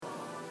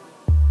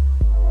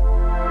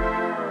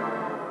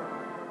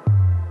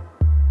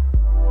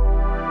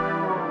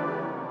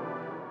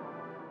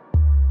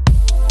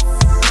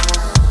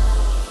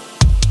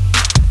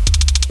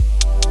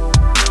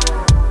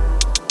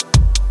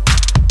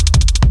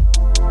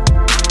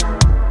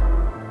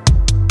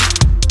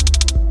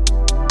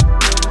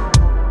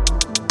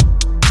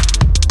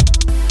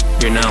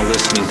You're now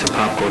listening to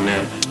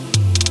PopCoNet,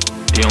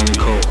 the only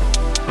code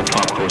of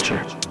pop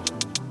culture.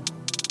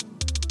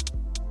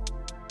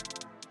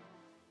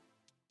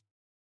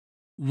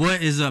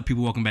 What is up,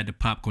 people? Welcome back to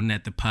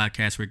PopCoNet, the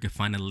podcast where you can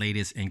find the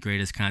latest and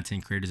greatest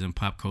content creators in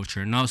pop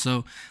culture and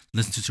also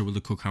listen to some really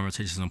cool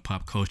conversations on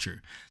pop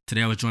culture.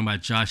 Today, I was joined by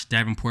Josh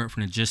Davenport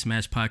from the Just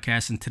Smash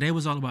podcast, and today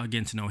was all about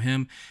getting to know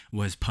him,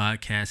 what his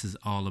podcast is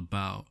all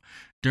about.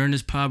 During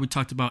this pod, we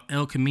talked about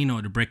El Camino,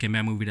 the Breaking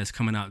Bad movie that's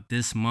coming out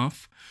this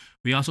month.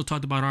 We also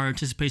talked about our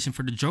anticipation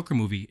for the Joker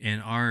movie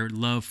and our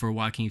love for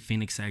Joaquin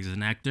Phoenix as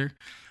an actor.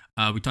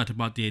 We talked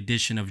about the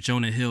addition of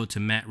Jonah Hill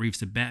to Matt Reeves'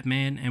 The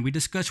Batman, and we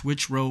discussed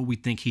which role we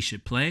think he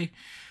should play.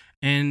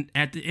 And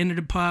at the end of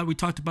the pod, we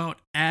talked about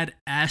Ad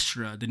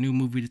Astra, the new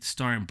movie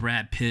starring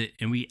Brad Pitt,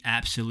 and we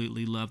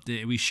absolutely loved it.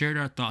 And we shared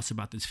our thoughts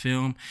about this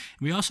film.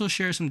 And we also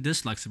shared some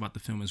dislikes about the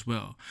film as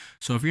well.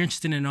 So if you're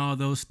interested in all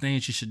those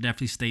things, you should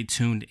definitely stay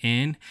tuned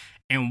in.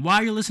 And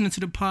while you're listening to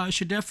the pod, you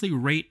should definitely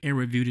rate and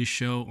review the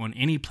show on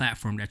any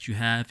platform that you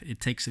have. It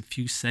takes a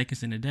few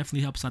seconds, and it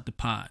definitely helps out the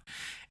pod.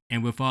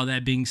 And with all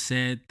that being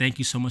said, thank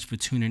you so much for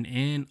tuning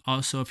in.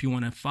 Also, if you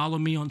want to follow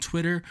me on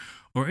Twitter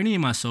or any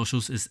of my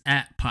socials, it's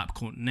at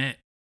PopCoNet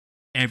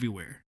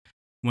everywhere.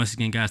 Once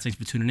again, guys, thanks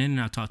for tuning in,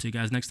 and I'll talk to you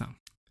guys next time.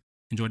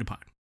 Enjoy the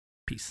pod.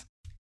 Peace.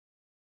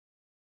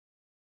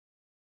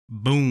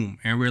 Boom,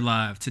 and we're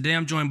live. Today,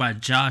 I'm joined by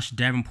Josh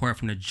Davenport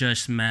from the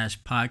Just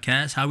Smash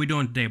podcast. How we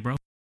doing today, bro?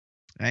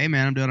 Hey,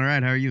 man, I'm doing all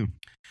right. How are you?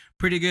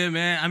 Pretty good,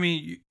 man. I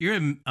mean, you're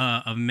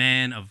a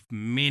man of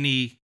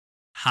many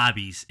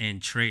hobbies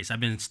and traits. I've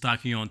been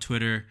stalking you on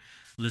Twitter,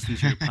 listening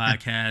to your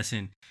podcast,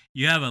 and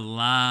you have a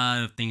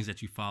lot of things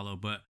that you follow.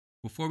 But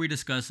before we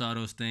discuss all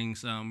those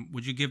things,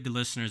 would you give the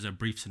listeners a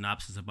brief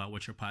synopsis about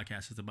what your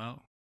podcast is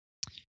about?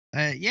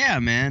 Yeah,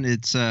 man.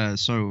 It's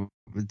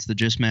it's the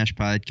Just Smash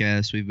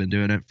podcast. We've been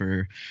doing it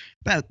for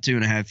about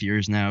 2.5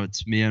 years now.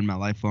 It's me and my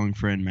lifelong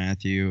friend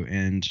Matthew,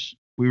 and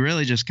we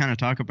really just kind of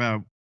talk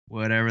about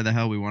whatever the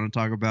hell we want to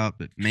talk about,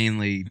 but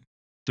mainly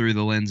through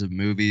the lens of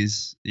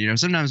movies. You know,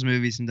 sometimes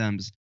movies,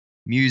 sometimes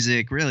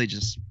music, really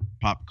just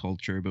pop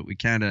culture, but we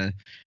kind of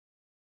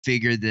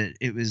figured that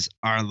it was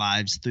our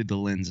lives through the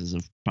lenses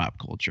of pop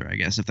culture, I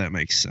guess, if that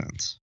makes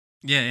sense.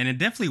 Yeah, and it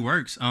definitely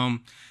works.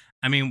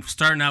 I mean,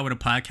 starting out with a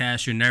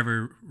podcast, you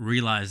never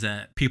realize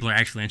that people are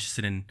actually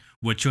interested in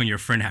what you and your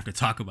friend have to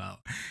talk about.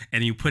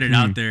 And you put it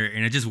out there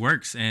and it just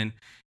works. And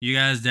you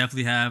guys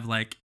definitely have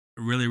like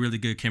really, really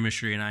good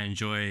chemistry. And I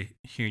enjoy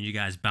hearing you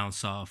guys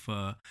bounce off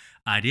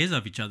ideas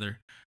of each other.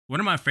 One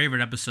of my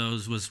favorite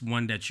episodes was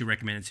one that you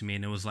recommended to me.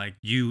 And it was like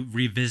you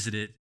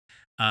revisited,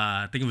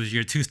 I think it was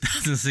year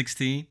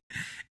 2016.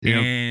 Yep.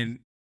 And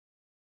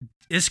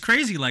it's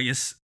crazy. Like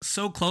it's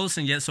so close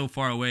and yet so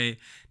far away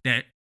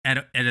that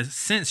at a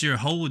sense, you're a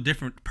whole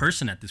different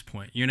person at this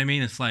point. You know what I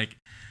mean? It's like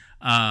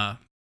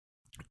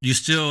you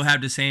still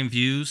have the same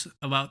views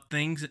about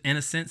things in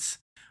a sense,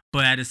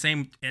 but at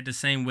the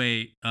same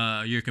way,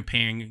 you're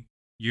comparing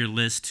your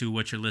list to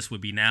what your list would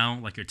be now,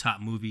 like your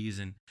top movies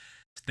and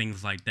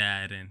things like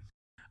that. And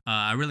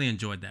I really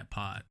enjoyed that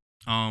pod.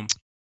 How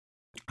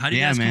do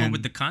you guys come up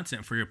with the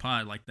content for your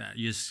pod like that?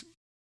 You just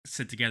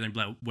sit together and be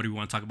like, what do we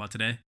want to talk about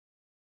today?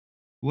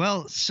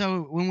 Well,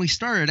 so when we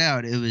started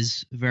out, it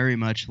was very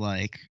much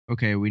like,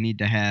 okay, we need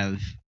to have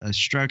a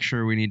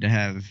structure. We need to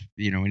have,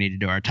 we need to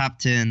do our top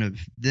 10 of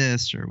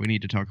this, or we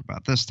need to talk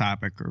about this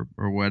topic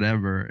or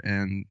whatever.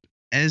 And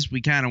as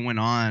we kind of went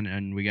on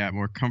and we got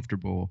more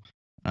comfortable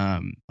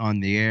on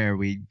the air,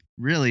 we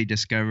really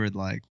discovered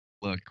like,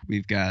 look,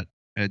 we've got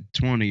a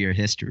 20-year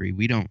history.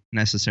 We don't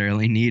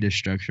necessarily need a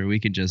structure. We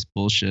can just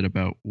bullshit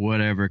about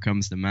whatever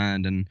comes to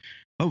mind, and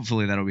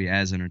hopefully that'll be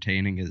as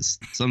entertaining as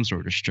some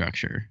sort of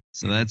structure.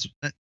 So that's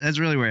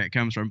really where it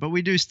comes from. But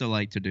we do still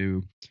like to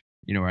do,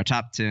 our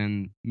top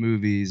 10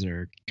 movies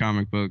or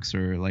comic books,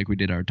 or like we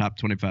did our top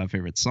 25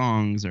 favorite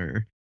songs,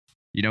 or,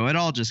 it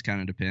all just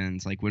kind of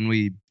depends. Like when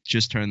we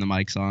just turn the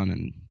mics on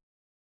and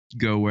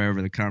go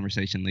wherever the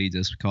conversation leads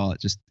us, we call it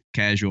just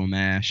casual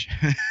mash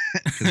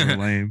because we're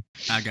lame.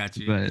 I got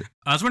you. But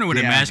I was wondering where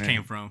the mash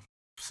came from,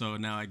 so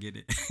now I get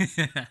it.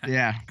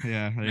 yeah.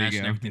 There Mashing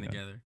you go. everything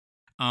together.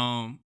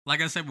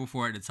 Like I said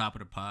before at the top of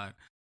the pod,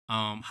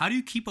 how do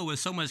you keep up with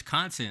so much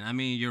content? I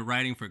mean, you're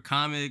writing for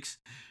comics,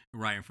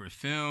 you're writing for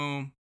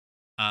film,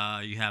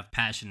 you have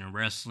passion in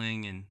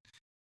wrestling and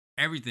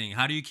everything.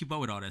 How do you keep up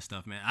with all that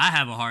stuff, man? I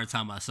have a hard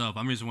time myself.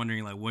 I'm just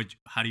wondering, like,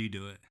 how do you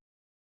do it?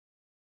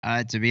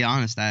 To be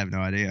honest, I have no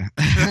idea.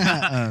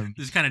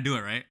 Just kind of do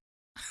it, right?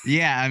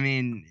 Yeah, I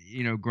mean,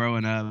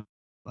 growing up,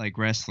 like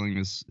wrestling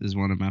is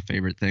one of my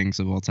favorite things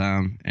of all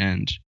time,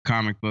 and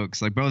comic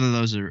books, like both of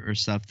those are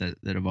stuff that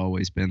have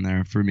always been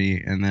there for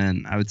me. And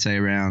then I would say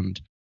around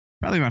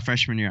probably my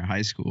freshman year of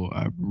high school,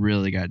 I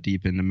really got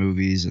deep into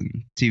movies,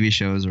 and TV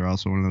shows are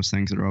also one of those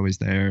things that are always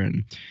there.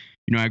 And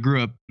I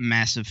grew up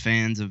massive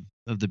fans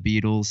of the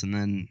Beatles, and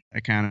then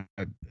I kind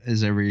of,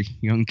 as every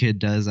young kid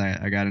does,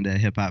 I got into a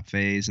hip hop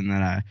phase, and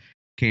then I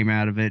came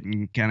out of it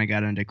and kind of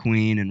got into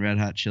Queen and Red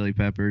Hot Chili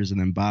Peppers, and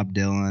then Bob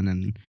Dylan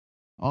and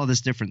all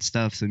this different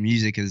stuff. So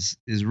music is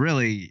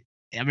really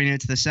I mean,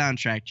 it's the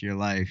soundtrack to your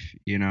life,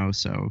 you know.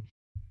 So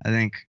I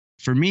think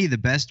for me, the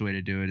best way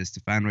to do it is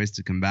to find ways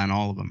to combine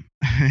all of them,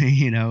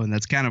 you know. And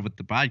that's kind of what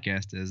the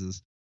podcast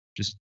is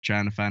just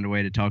trying to find a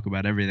way to talk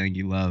about everything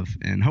you love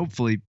and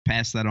hopefully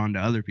pass that on to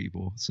other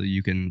people so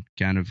you can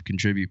kind of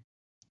contribute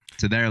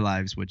to their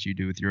lives what you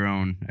do with your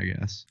own, I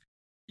guess.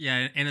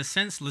 Yeah, in a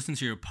sense, listen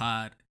to your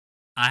pod.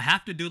 I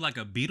have to do like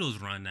a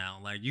Beatles run now.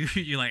 Like you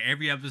like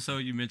every episode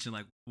you mention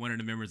like one of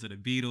the members of the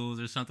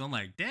Beatles or something. I'm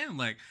like, damn,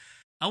 like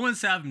I wouldn't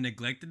say I've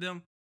neglected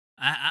them.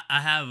 I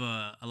have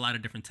a lot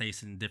of different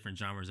tastes in different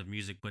genres of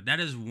music, but that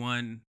is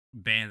one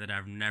band that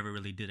I've never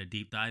really did a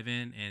deep dive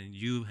in, and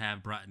you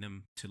have brought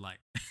them to light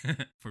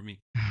for me.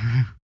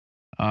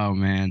 Oh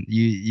man,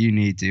 you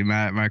need to.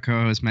 My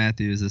co-host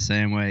Matthew is the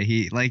same way.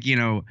 He like, you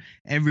know,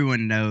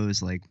 everyone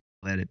knows like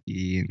Let It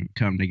Be and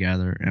Come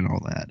Together and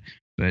all that.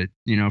 But,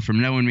 you know,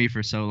 from knowing me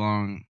for so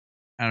long,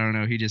 I don't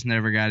know, he just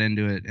never got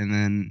into it. And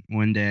then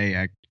one day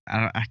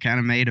I kind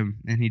of made him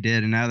and he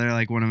did, and now they're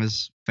like one of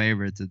his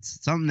favorites.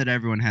 It's something that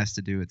everyone has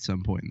to do at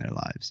some point in their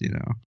lives, you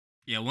know.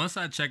 Yeah, once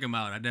I check them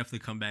out, I definitely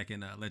come back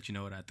and let you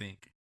know what I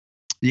think.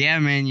 Yeah,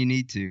 man, you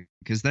need to,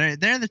 because they're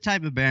the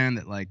type of band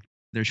that like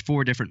there's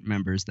 4 different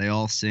members. They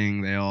all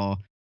sing. They all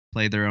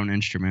play their own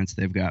instruments.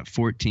 They've got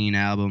 14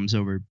 albums,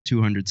 over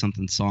 200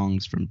 something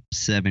songs from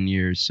 7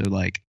 years. So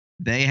like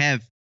they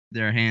have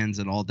their hands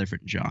in all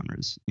different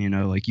genres. You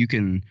know, like you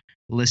can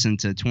listen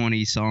to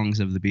 20 songs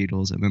of the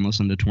Beatles and then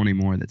listen to 20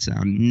 more that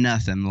sound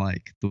nothing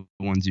like the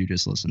ones you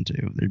just listened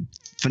to. They're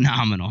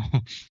phenomenal.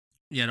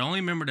 Yeah, the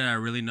only member that I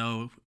really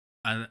know,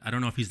 I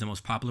don't know if he's the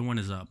most popular one,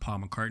 is Paul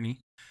McCartney.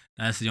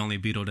 That's the only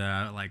Beatle that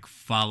I like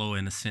follow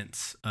in a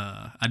sense.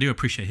 I do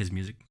appreciate his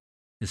music,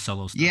 his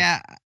solo stuff.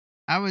 Yeah,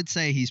 I would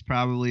say he's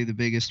probably the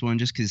biggest one,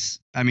 just because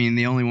I mean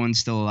the only ones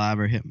still alive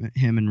are him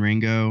and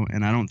Ringo,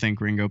 and I don't think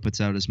Ringo puts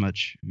out as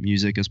much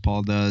music as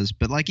Paul does.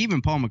 But like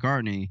even Paul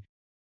McCartney,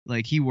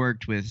 like he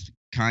worked with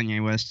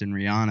Kanye West and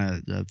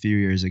Rihanna a few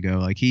years ago.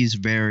 Like he's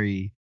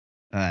very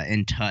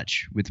in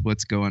touch with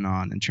what's going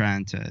on and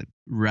trying to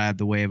ride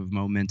the wave of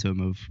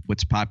momentum of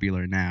what's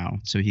popular now,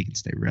 so he can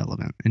stay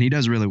relevant. And he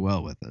does really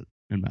well with it,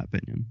 in my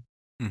opinion.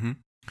 Mm-hmm.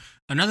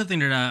 Another thing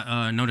that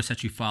I noticed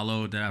that you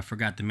followed that I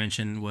forgot to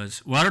mention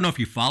was, well, I don't know if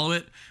you follow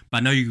it, but I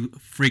know you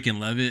freaking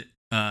love it,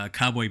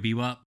 Cowboy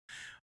Bebop.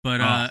 But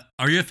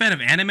are you a fan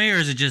of anime, or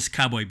is it just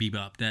Cowboy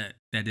Bebop that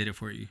did it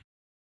for you?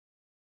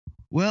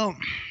 Well,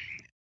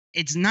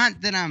 it's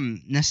not that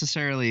I'm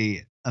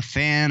necessarily a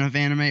fan of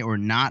anime or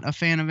not a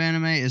fan of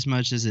anime as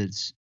much as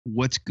it's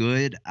what's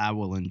good I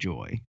will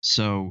enjoy.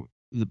 So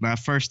my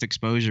first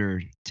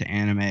exposure to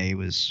anime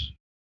was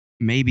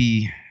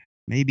maybe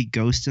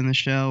Ghost in the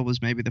Shell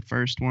was maybe the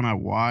first one I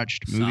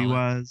watched movie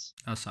wise.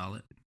 Oh,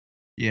 solid.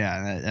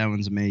 Yeah, that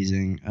one's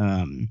amazing.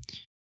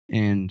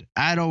 And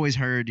I'd always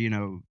heard, you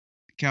know,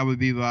 Cowboy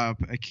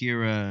Bebop,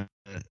 Akira,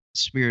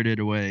 Spirited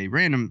Away,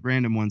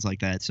 random ones like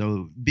that.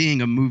 So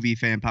being a movie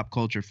fan, pop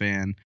culture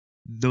fan,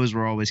 those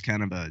were always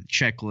kind of a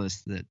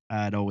checklist that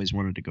I'd always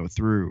wanted to go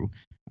through.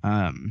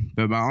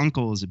 But my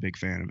uncle is a big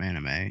fan of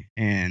anime,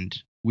 and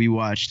we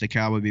watched the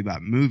Cowboy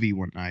Bebop movie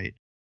one night,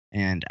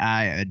 and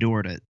I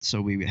adored it.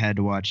 So we had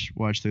to watch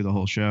through the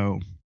whole show,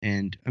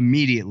 and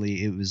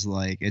immediately it was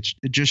like it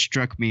just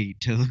struck me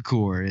to the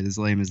core. As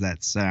lame as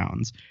that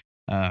sounds,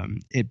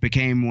 it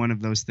became one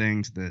of those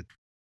things that,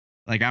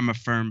 like, I'm a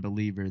firm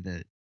believer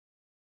that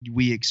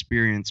we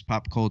experience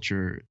pop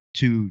culture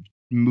to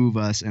move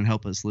us and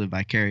help us live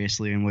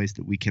vicariously in ways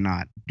that we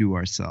cannot do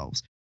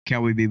ourselves.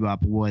 Cowboy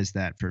Bebop was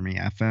that for me.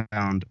 I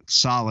found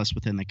solace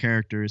within the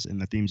characters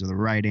and the themes of the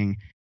writing,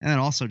 and then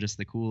also just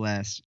the cool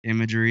ass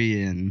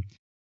imagery and,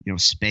 you know,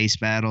 space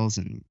battles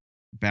and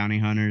bounty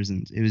hunters,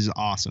 and it was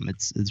awesome.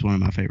 It's one of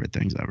my favorite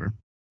things ever.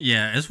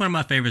 Yeah, it's one of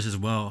my favorites as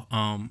well.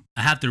 I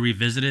have to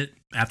revisit it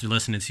after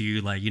listening to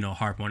you, like, you know,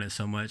 harp on it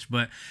so much.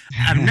 But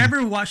I've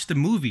never watched the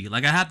movie.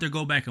 Like, I have to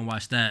go back and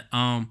watch that.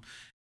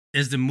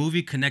 Is the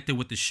movie connected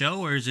with the show,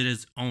 or is it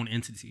its own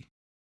entity?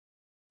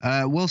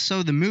 Well,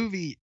 so the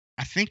movie,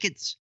 I think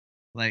it's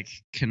like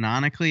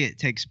canonically it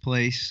takes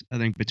place, I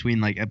think,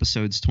 between like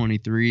episodes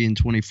 23 and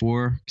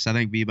 24, because I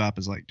think Bebop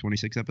is like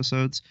 26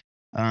 episodes.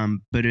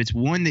 But it's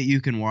one that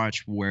you can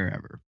watch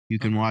wherever. You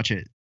can watch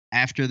it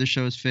after the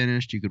show's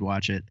finished. You could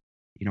watch it,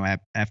 you know,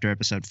 after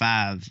episode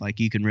 5. Like,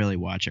 you can really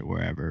watch it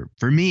wherever.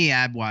 For me,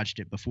 I've watched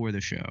it before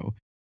the show,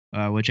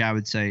 which I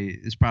would say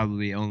is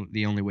probably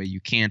the only way you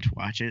can't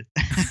watch it.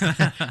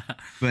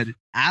 But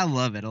I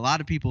love it. A lot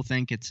of people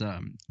think it's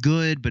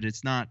good, but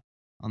it's not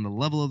on the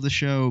level of the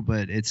show.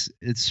 But it's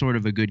sort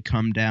of a good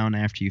come down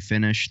after you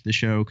finish the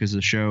show, because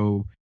the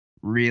show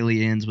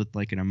really ends with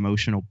like an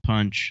emotional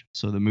punch.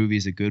 So the movie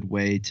is a good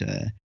way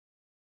to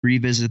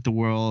revisit the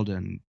world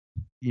and,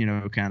 you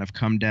know, kind of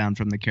come down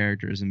from the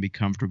characters and be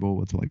comfortable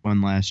with like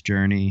one last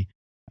journey.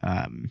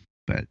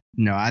 But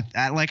no,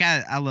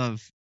 I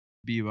love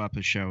Bebop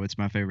as show. It's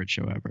my favorite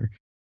show ever.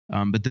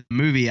 But the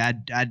movie, I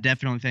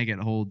definitely think it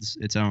holds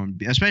its own,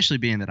 especially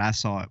being that I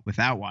saw it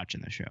without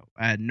watching the show.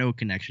 I had no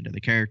connection to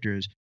the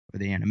characters or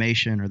the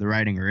animation or the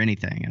writing or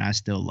anything, and I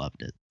still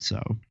loved it.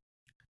 So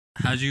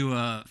How'd you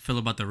feel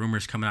about the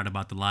rumors coming out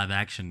about the live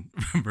action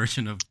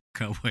version of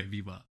Cowboy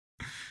Bebop?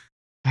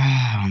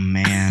 Oh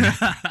man,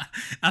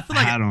 I feel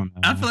like I don't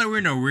I know. feel like we're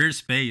in a weird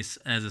space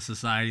as a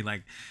society.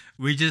 Like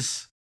we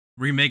just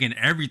remaking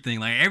everything.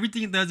 Like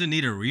everything doesn't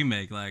need a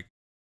remake. Like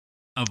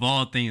of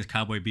all things,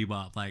 Cowboy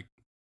Bebop. Like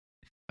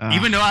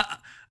even though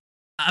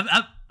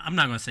Ugh, I'm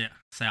not gonna say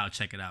I'll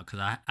check it out because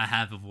I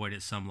have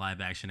avoided some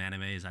live action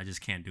animes. I just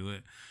can't do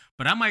it.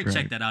 But I might check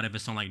right. that out if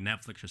it's on like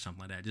Netflix or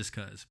something like that, just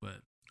cause. But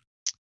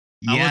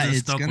I Yeah, wasn't it's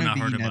stoked when gonna I be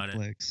heard about it.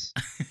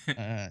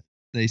 Netflix.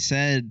 They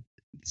said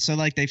so.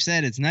 Like they've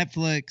said, it's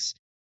Netflix.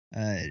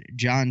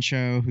 John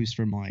Cho, who's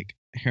from like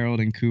Harold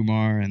and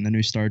Kumar and the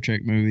new Star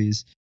Trek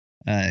movies,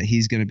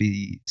 he's gonna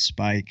be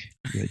Spike.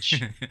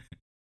 Which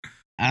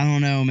I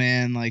don't know,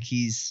 man. Like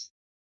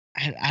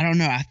I don't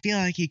know. I feel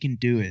like he can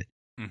do it,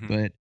 hmm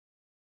but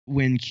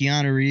when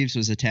Keanu Reeves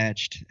was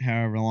attached,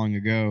 however long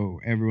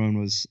ago, everyone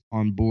was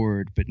on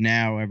board. But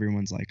now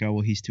everyone's like, oh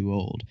well, he's too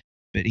old.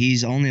 But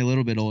he's only a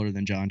little bit older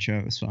than John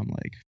Cho, so I'm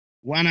like,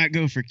 why not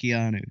go for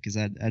Keanu? Because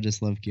I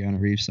just love Keanu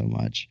Reeves so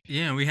much.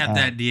 Yeah, we have Uh,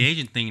 that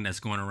de-aging thing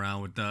that's going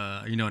around with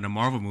the in the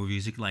Marvel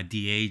movies. You can like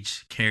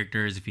de-age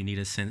characters if you need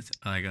a sense,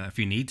 like if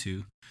you need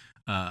to,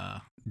 uh,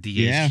 de-age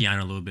yeah,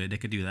 Keanu a little bit. They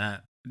could do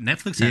that.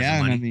 Netflix has the yeah,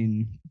 and I money.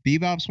 mean,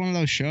 Bebop's one of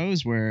those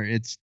shows where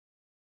it's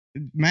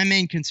my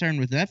main concern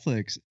with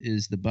Netflix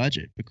is the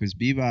budget because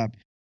Bebop,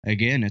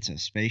 again, it's a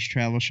space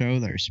travel show.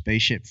 There's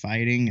spaceship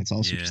fighting. It's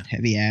also Yeah. just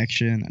heavy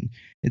action, and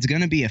it's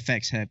going to be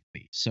effects heavy.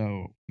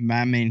 So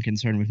my main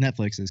concern with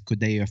Netflix is could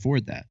they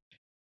afford that?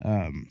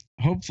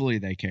 Hopefully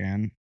they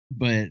can,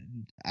 but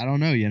I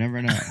don't know. You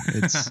never know.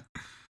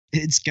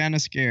 It's kind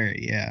of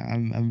scary. Yeah,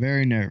 I'm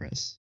very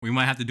nervous. We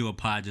might have to do a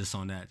pod just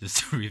on that, just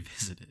to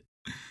revisit it.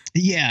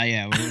 Yeah,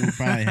 yeah, we'll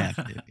probably have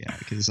to. Yeah,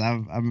 because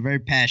I'm very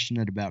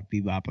passionate about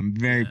Bebop. I'm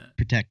very Yeah.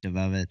 protective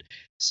of it.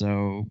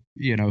 So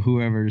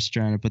whoever's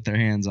trying to put their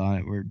hands on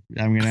it,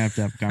 I'm gonna have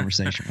to have a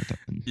conversation with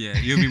them. Yeah,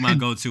 you'll be my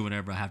go-to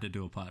whenever I have to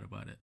do a pod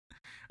about it.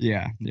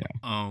 Yeah, yeah.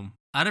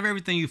 Out of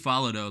everything you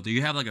follow though, do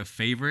you have like a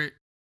favorite,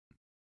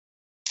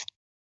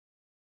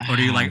 or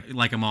do you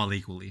like them all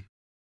equally?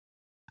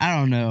 I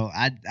don't know.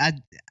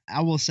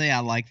 I will say I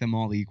like them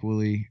all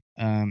equally.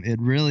 It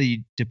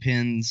really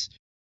depends.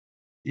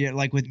 Yeah,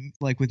 like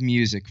with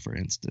music, for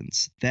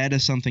instance, that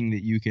is something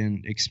that you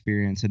can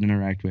experience and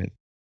interact with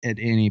at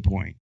any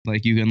point.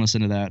 Like you can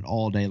listen to that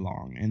all day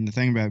long. And the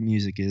thing about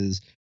music is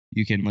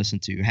you can listen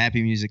to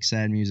happy music,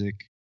 sad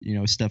music,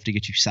 stuff to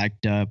get you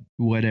psyched up,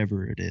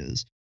 whatever it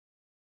is.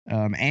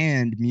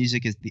 And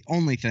music is the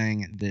only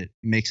thing that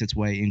makes its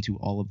way into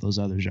all of those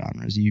other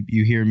genres.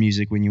 You hear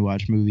music when you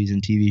watch movies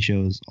and TV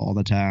shows all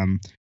the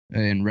time.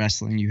 In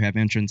wrestling, you have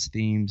entrance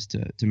themes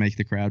to make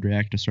the crowd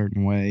react a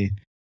certain way.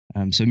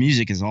 So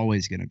music is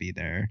always going to be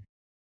there.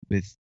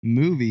 With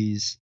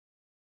movies,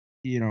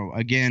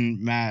 again,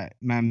 my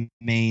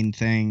main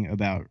thing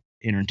about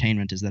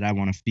entertainment is that I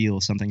want to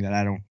feel something that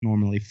I don't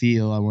normally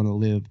feel. I want to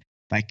live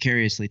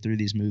vicariously through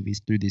these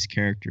movies, through these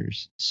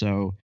characters.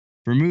 So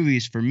for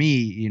movies, for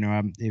me,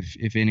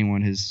 if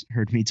anyone has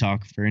heard me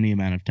talk for any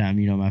amount of time,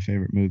 my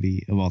favorite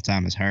movie of all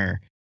time is Her,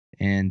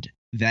 and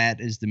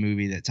that is the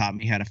movie that taught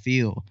me how to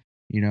feel.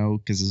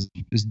 Because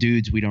as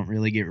dudes, we don't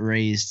really get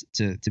raised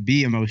to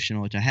be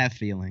emotional, to have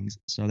feelings.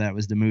 So that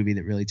was the movie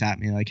that really taught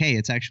me, like, hey,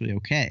 it's actually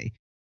okay.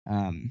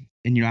 And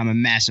I'm a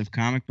massive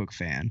comic book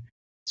fan.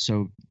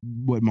 So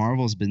what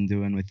Marvel's been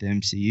doing with the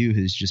MCU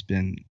has just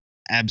been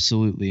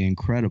absolutely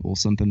incredible.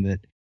 Something that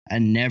I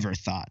never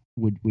thought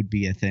would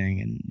be a thing.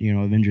 And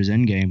Avengers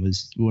Endgame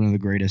was one of the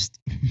greatest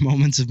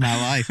moments of my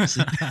life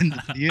in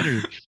the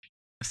theater.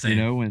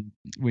 Same.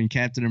 When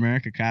Captain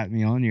America caught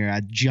me on here,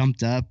 I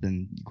jumped up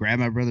and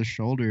grabbed my brother's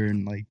shoulder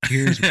and like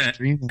tears were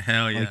streaming.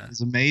 Hell Like yeah. it was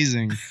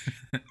amazing.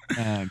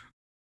 And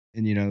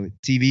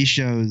TV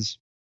shows,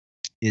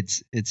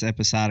 it's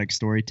episodic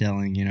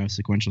storytelling,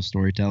 sequential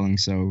storytelling.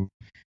 So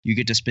you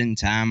get to spend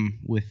time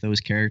with those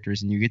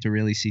characters and you get to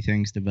really see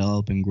things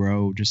develop and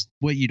grow, just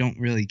what you don't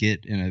really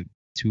get in a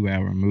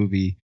 2-hour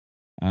movie.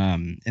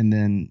 And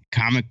then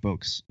comic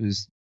books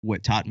is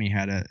what taught me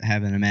how to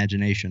have an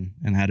imagination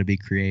and how to be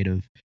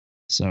creative.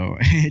 So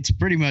it's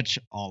pretty much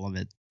all of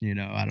it.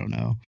 I don't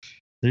know.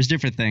 There's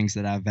different things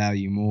that I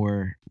value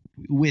more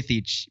with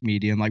each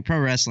medium. Like pro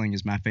wrestling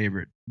is my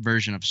favorite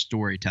version of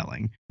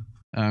storytelling,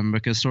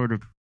 because sort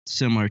of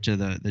similar to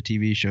the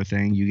TV show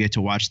thing, you get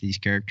to watch these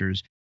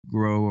characters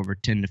grow over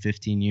 10 to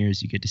 15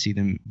 years. You get to see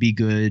them be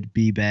good,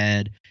 be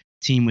bad,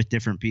 team with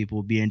different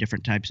people, be in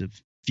different types of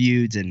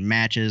feuds and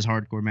matches,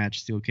 hardcore match,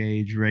 steel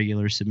cage,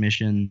 regular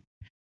submission.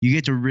 You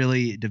get to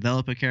really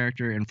develop a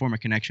character and form a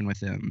connection with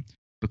them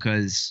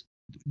because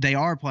they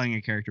are playing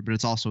a character, but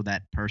it's also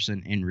that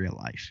person in real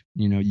life.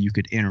 You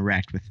could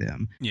interact with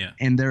them, Yeah.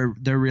 and they're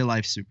real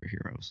life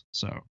superheroes.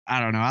 So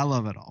I don't know. I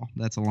love it all.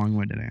 That's a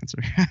long-winded answer.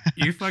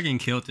 You fucking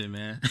killed it,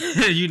 man.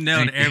 You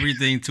nailed Thank you.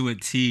 everything to a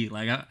T.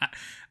 Like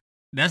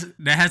that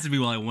has to be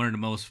like one of the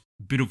most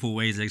beautiful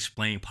ways to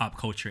explain pop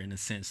culture in a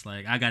sense.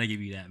 Like I gotta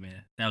give you that,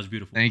 man. That was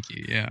beautiful. Thank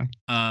you. Yeah.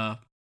 Uh,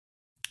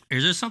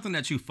 is there something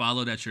that you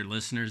follow that your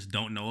listeners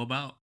don't know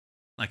about?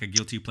 Like a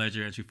guilty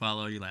pleasure that you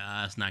follow? You're like,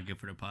 it's not good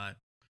for the pod,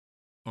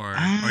 or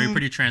are you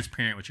pretty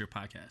transparent with your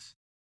podcast?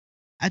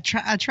 I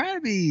try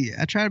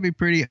to be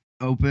pretty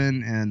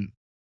open and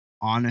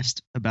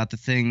honest about the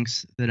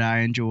things that I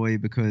enjoy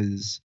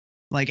because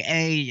like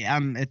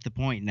I'm at the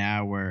point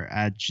now where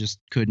I just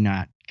could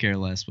not care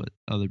less what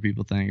other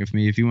people think of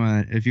me. If you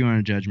want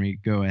to judge me,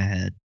 go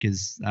ahead,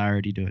 because I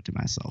already do it to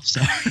myself. So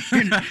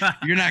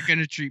you're not going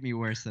to treat me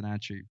worse than I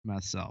treat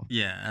myself.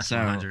 Yeah, that's so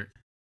 100.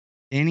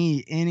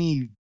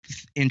 Any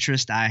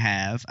interest I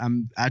have,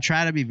 I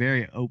try to be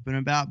very open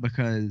about,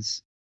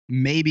 because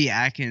maybe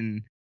I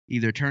can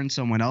either turn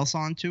someone else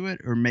onto it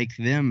or make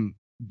them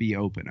be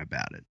open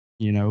about it.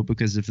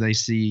 Because if they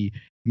see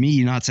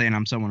me, not saying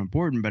I'm someone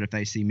important, but if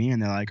they see me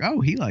and they're like,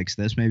 oh, he likes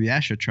this, maybe I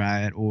should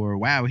try it, or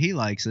wow, he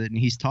likes it and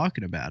he's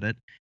talking about it,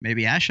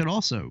 maybe I should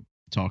also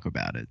talk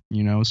about it.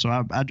 So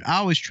I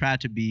always try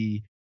to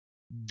be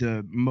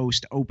the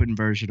most open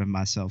version of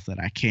myself that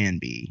I can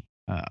be.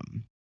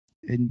 And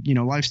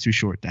life's too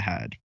short to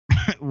hide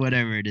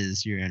whatever it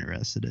is you're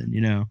interested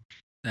in.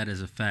 That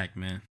is a fact,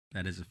 man.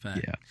 That is a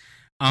fact. Yeah.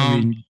 I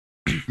mean,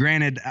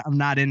 granted, I'm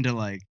not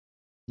into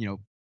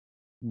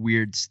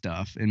weird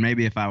stuff, and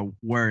maybe if I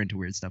were into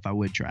weird stuff, I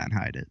would try and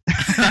hide it.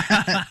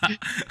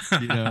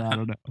 I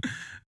don't know.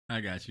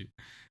 I got you.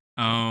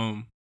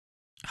 How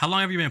long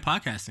have you been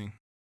podcasting?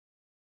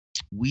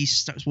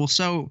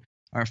 So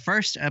our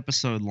first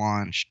episode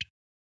launched,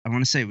 I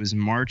want to say it was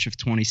March of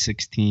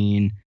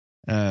 2016.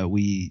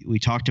 We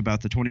talked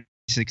about the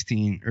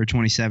 2016 or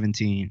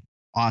 2017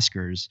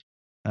 Oscars.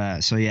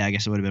 So yeah, I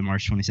guess it would have been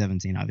March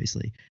 2017,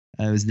 obviously.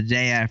 It was the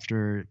day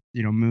after,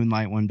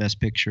 Moonlight won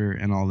Best Picture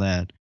and all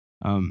that.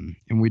 And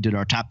we did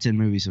our top 10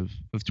 movies of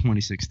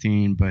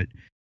 2016, but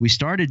we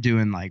started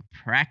doing like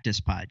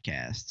practice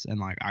podcasts in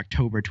like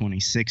October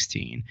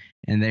 2016,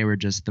 and they were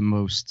just the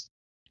most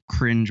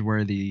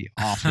cringeworthy,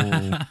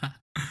 awful,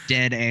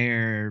 dead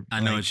air. I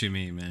know what you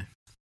mean, man.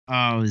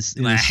 Oh, it was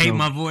I hate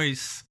my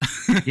voice.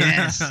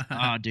 Yes.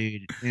 Oh,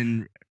 dude.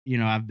 And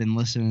I've been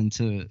listening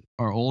to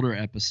our older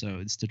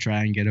episodes to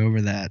try and get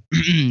over that.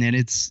 And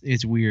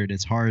it's weird.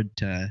 It's hard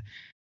to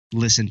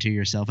listen to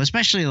yourself,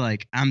 especially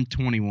like I'm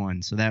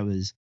 21. So that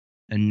was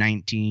a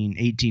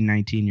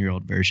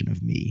 19-year-old version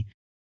of me.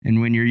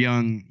 And when you're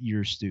young,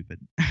 you're stupid.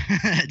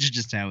 It's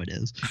just how it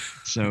is.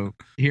 So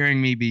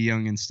hearing me be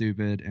young and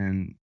stupid,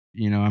 and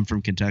I'm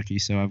from Kentucky,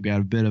 so I've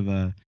got a bit of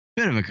a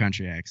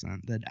country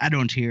accent that I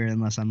don't hear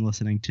unless I'm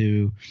listening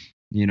to,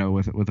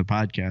 with a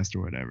podcast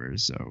or whatever.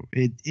 So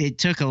it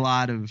took a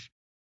lot of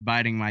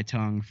biting my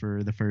tongue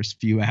for the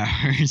first few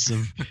hours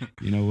of,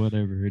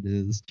 whatever it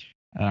is.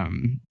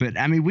 But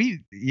I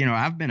mean,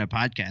 I've been a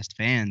podcast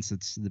fan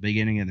since the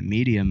beginning of the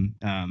medium.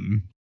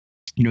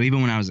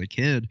 Even when I was a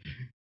kid,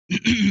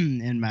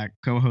 and my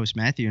co-host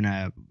Matthew and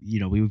I,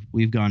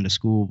 we've gone to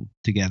school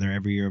together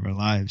every year of our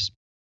lives.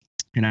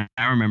 And I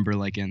remember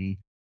like in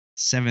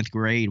 7th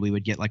grade, we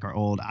would get like our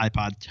old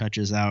iPod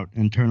touches out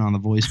and turn on the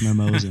voice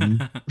memos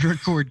and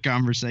record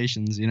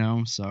conversations,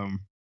 so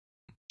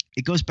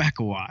it goes back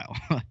a while.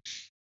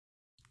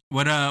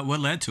 What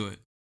led to it?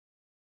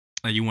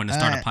 Like you wanted to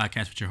start a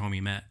podcast with your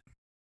homie Matt?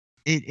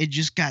 It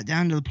just got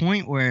down to the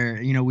point where,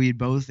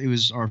 it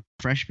was our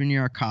freshman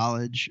year of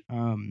college.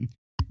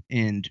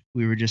 And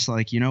we were just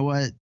like, you know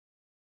what?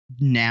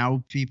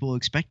 Now people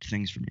expect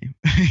things from you.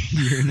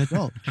 You're an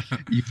adult.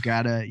 You've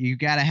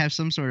gotta have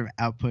some sort of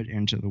output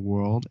into the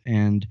world.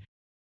 And,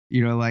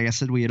 like I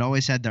said, we had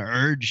always had the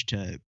urge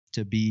to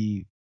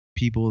be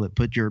people that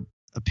put your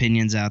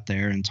opinions out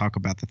there and talk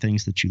about the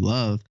things that you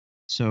love.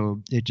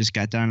 So it just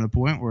got down to the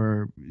point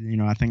where,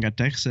 I think I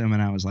texted him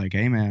and I was like,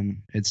 hey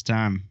man, it's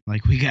time.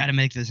 Like, we got to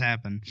make this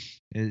happen.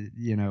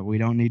 We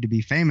don't need to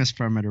be famous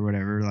from it or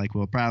whatever. Like,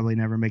 we'll probably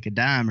never make a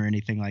dime or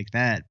anything like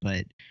that.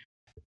 But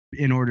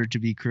in order to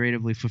be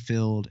creatively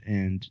fulfilled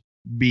and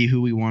be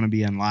who we want to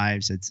be in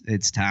lives,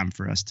 it's time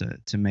for us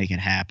to make it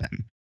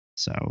happen.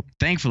 So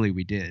thankfully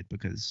we did,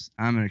 because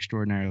I'm an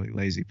extraordinarily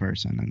lazy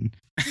person, and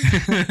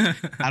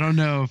I don't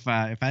know if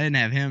I didn't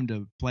have him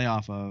to play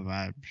off of,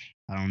 I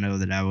don't know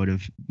that I would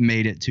have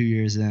made it 2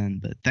 years in,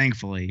 but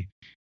thankfully,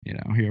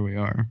 here we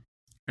are.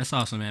 That's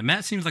awesome, man.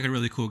 Matt seems like a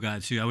really cool guy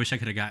too. I wish I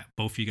could have got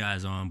both you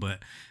guys on, but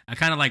I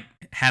kind of like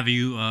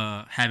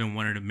having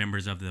one of the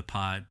members of the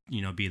pod,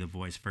 be the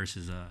voice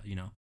versus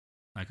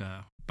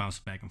bounce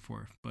back and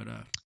forth. But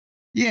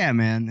yeah,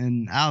 man,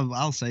 and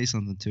I'll say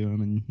something to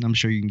him, and I'm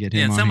sure you can get him.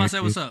 Yeah, tell him I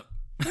said what's up.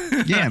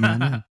 Yeah,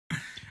 man.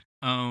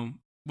 Yeah.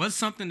 What's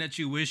something that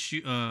you wish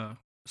you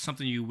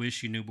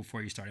knew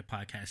before you started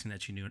podcasting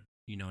that you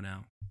know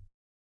now?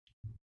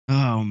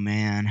 Oh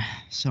man,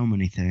 so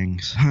many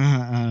things.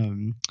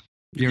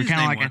 You're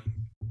kind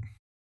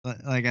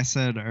of like I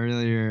said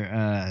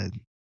earlier.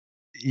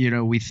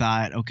 We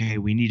thought, okay,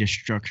 we need a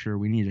structure,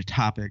 we need a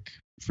topic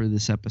for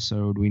this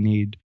episode, we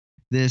need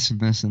this and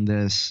this and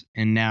this,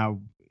 and now.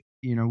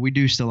 We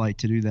do still like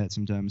to do that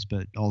sometimes,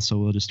 but also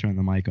we'll just turn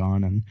the mic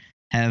on and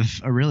have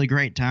a really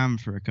great time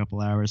for a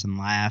couple hours and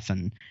laugh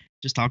and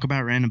just talk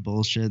about random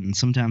bullshit. And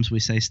sometimes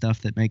we say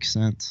stuff that makes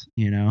sense,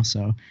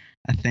 So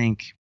I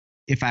think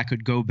if I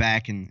could go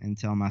back and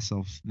tell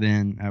myself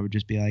then, I would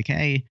just be like,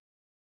 hey,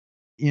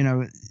 you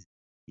know,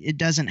 it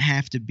doesn't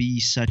have to be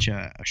such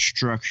a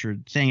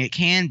structured thing. It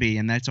can be,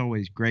 and that's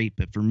always great.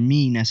 But for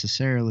me,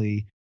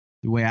 necessarily,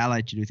 the way I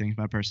like to do things,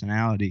 my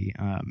personality,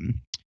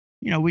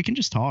 we can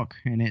just talk,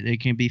 and it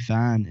can be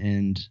fun.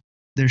 And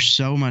there's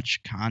so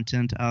much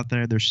content out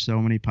there. There's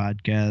so many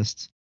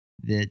podcasts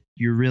that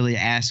you're really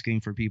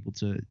asking for people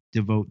to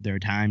devote their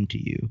time to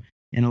you.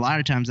 And a lot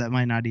of times that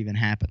might not even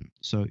happen.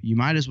 So you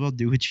might as well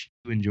do what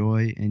you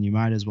enjoy, and you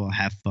might as well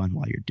have fun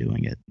while you're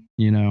doing it,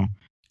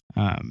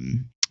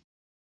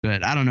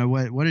 But I don't know,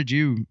 what did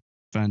you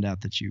find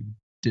out that you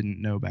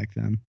didn't know back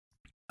then?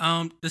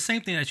 The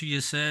same thing that you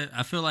just said.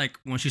 I feel like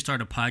once you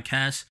start a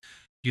podcast,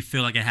 you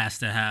feel like it has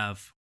to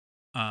have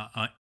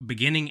a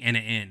beginning and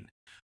an end.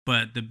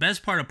 But the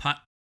best part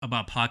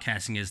about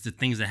podcasting is the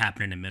things that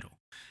happen in the middle.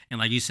 And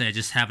like you said,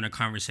 just having a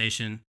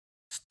conversation.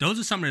 Those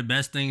are some of the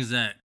best things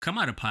that come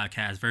out of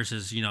podcasts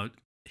versus,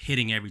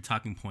 hitting every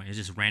talking point. It's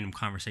just random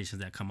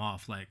conversations that come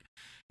off. Like,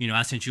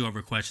 I sent you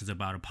over questions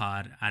about a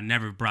pod. I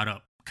never brought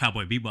up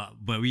Cowboy Bebop,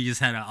 but we just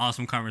had an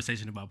awesome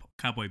conversation about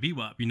Cowboy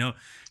Bebop,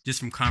 just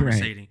from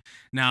conversating.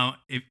 Right. Now,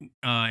 if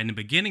in the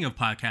beginning of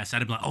podcasts,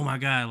 I'd be like, oh my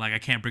God, like I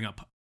can't bring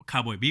up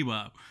Cowboy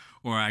Bebop,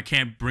 or I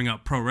can't bring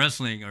up pro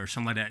wrestling or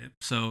something like that.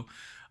 So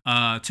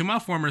to my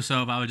former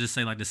self, I would just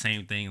say like the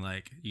same thing,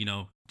 like,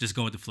 just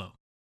go with the flow.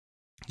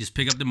 Just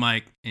pick up the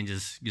mic and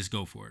just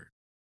go for it.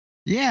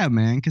 Yeah,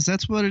 man, because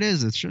that's what it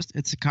is.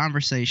 It's a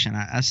conversation.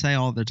 I say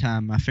all the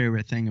time, my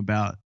favorite thing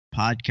about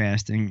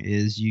podcasting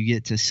is you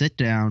get to sit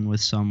down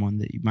with someone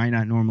that you might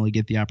not normally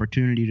get the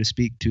opportunity to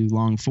speak to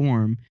long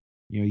form.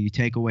 You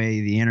take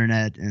away the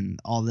internet and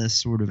all this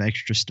sort of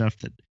extra stuff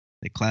that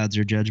clouds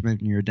your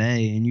judgment in your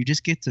day, and you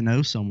just get to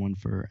know someone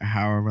for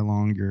however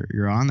long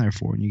you're on there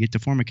for, and you get to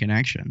form a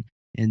connection.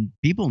 And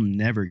people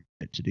never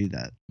get to do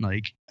that.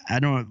 Like,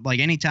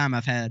 anytime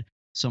I've had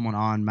someone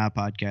on my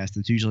podcast,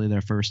 it's usually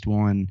their first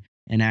one,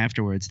 and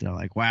afterwards they're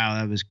like, wow,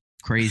 that was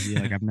crazy.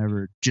 Like, I've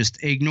never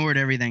just ignored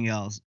everything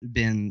else,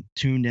 been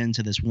tuned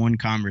into this one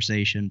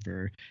conversation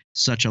for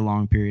such a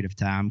long period of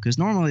time. Because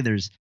normally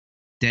there's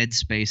dead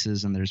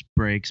spaces and there's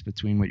breaks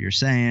between what you're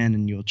saying,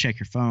 and you'll check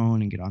your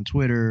phone and get on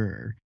Twitter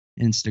or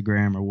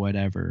Instagram or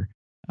whatever.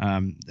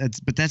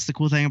 That's the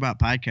cool thing about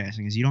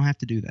podcasting, is you don't have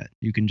to do that.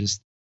 You can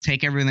just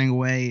take everything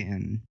away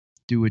and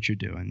do what you're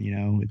doing.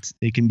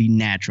 It can be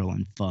natural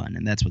and fun,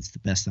 and that's what's the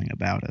best thing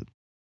about it.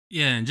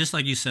 Yeah, and just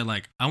like you said,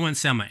 like, I wouldn't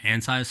say I'm an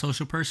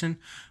anti-social person,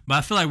 but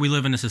I feel like we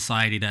live in a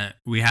society that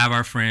we have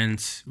our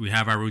friends, we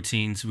have our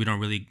routines, we don't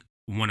really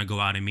want to go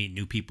out and meet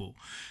new people.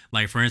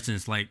 Like, for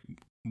instance, like,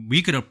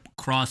 we could have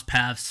crossed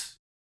paths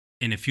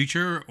in the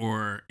future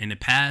or in the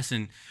past,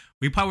 and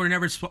we probably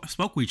never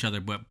spoke with each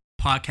other, but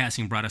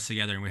podcasting brought us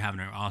together, and we're having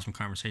an awesome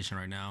conversation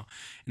right now.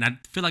 And I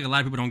feel like a lot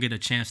of people don't get a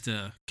chance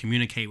to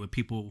communicate with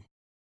people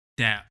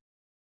that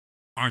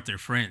aren't their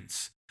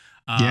friends.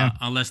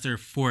 Unless they're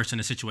forced in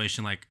a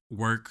situation like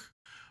work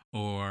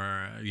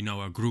or,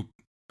 a group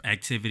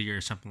activity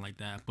or something like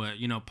that. But,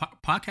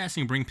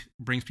 podcasting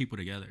brings people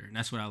together. And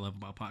that's what I love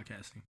about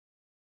podcasting.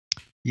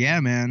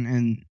 Yeah, man.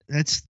 And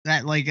that's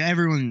that, like,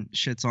 everyone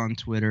shits on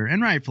Twitter,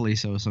 and rightfully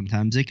so.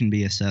 Sometimes it can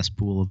be a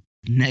cesspool of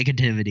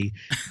negativity,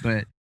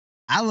 but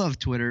I love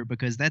Twitter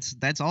because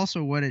that's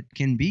also what it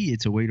can be.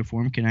 It's a way to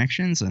form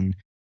connections and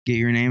get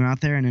your name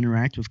out there and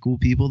interact with cool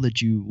people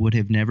that you would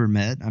have never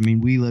met. I mean,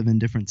 we live in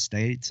different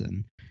states,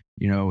 and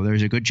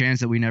there's a good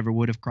chance that we never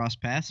would have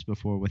crossed paths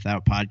before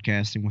without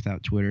podcasting,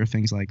 without Twitter,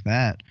 things like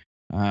that.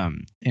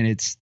 And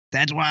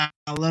that's why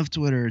I love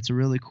Twitter. It's a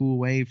really cool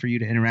way for you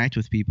to interact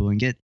with people and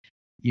get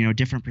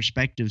different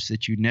perspectives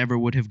that you never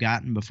would have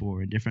gotten before,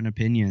 and different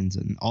opinions.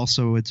 And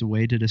also it's a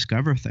way to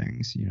discover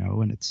things,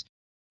 and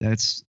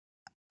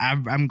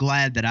I'm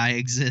glad that I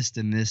exist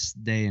in this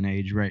day and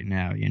age right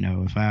now.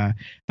 If I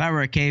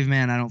were a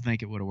caveman, I don't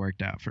think it would have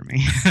worked out for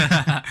me.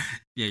 Yeah,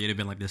 you'd have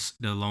been like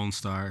the Lone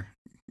Star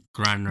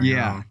grinding on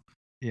your own.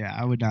 Yeah,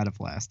 I would not have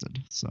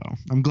lasted. So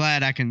I'm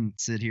glad I can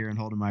sit here and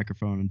hold a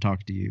microphone and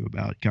talk to you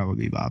about Cowboy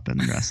Bebop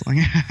and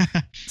wrestling.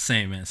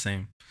 Same, man,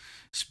 same.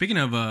 Speaking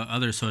of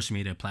other social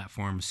media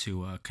platforms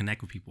to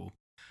connect with people,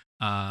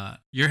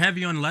 you're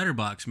heavy on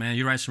Letterboxd, man.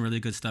 You write some really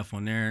good stuff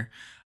on there.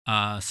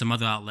 Some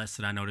other outlets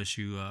that I noticed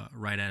you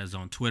write at is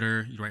on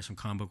Twitter. You write some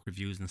comic book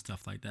reviews and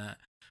stuff like that.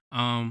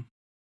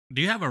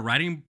 Do you have a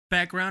writing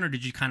background, or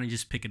did you kind of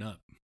just pick it up?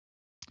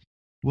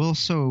 Well,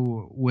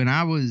 so when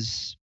I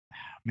was,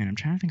 I'm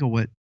trying to think of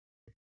what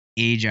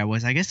age I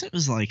was. I guess it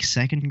was like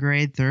second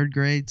grade, third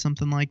grade,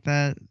 something like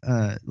that.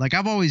 Like,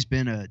 I've always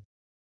been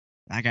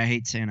I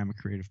hate saying I'm a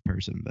creative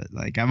person, but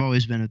like, I've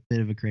always been a bit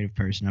of a creative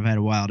person. I've had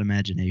a wild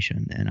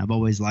imagination, and I've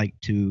always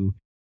liked to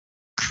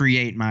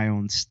create my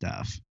own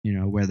stuff,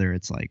 whether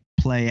it's like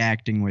play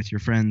acting with your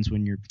friends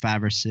when you're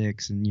 5 or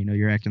 6 and,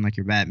 you're acting like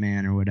you're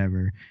Batman or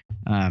whatever.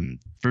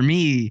 For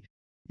me,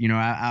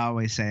 I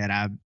always say it,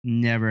 I've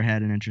never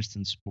had an interest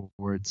in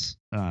sports.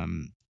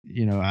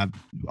 I've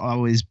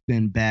always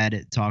been bad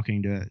at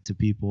talking to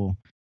people.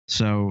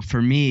 So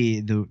for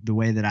me, the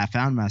way that I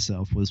found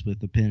myself was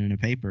with a pen and a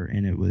paper,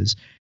 and it was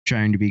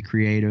trying to be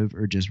creative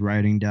or just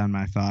writing down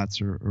my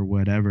thoughts or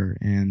whatever.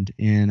 And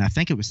in I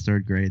think it was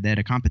third grade, they had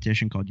a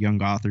competition called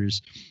Young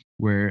Authors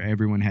where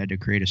everyone had to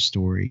create a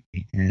story.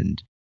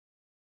 And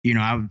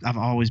I've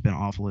always been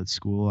awful at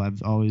school.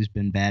 I've always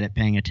been bad at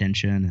paying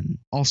attention and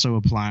also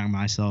applying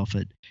myself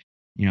at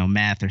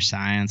math or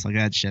science. Like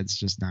that shit's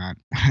just not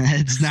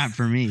it's not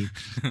for me.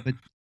 But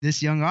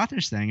this young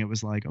authors thing, it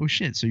was like, oh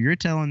shit, so you're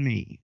telling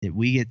me that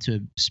we get to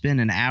spend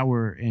an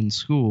hour in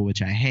school,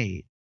 which I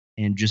hate,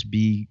 and just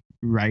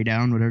write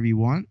down whatever you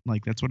want?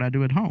 Like that's what I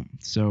do at home.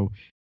 So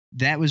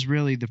that was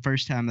really the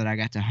first time that I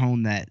got to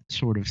hone that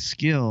sort of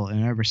skill.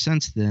 And ever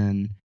since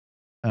then,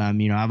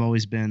 I've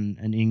always been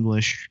an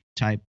English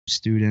type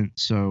student.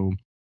 So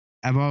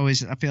I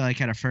feel like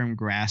had a firm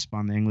grasp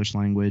on the English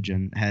language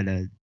and had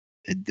a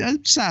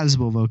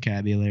sizable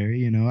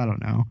vocabulary, I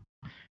don't know.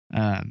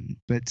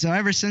 But so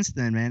ever since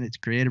then, man, it's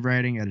creative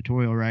writing,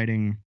 editorial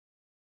writing,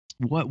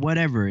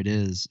 whatever it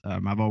is,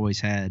 I've always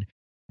had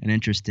an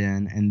interest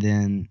in. And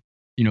then,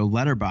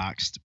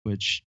 Letterboxd,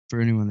 which for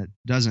anyone that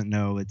doesn't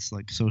know, it's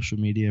like social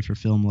media for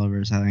film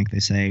lovers, I think they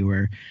say,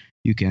 where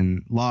you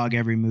can log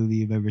every movie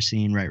you've ever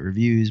seen, write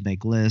reviews,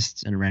 make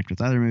lists, interact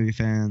with other movie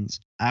fans.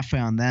 I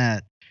found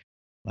that,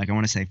 like, I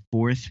want to say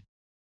fourth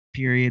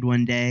period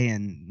one day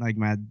and like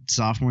my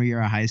sophomore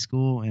year of high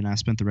school, and I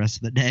spent the rest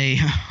of the day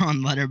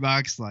on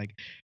Letterboxd, like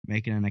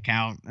making an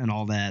account and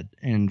all that.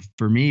 And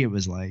for me, it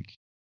was like,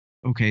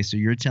 okay, so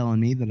you're telling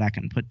me that I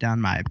can put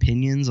down my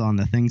opinions on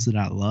the things that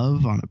I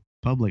love on a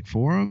public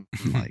forum?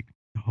 Like,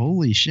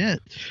 holy shit.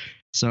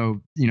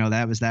 So,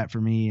 that was that for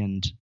me.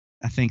 And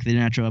I think the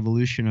natural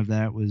evolution of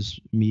that was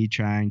me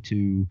trying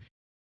to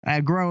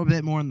grow a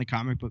bit more in the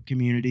comic book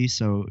community.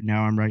 So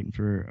now I'm writing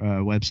for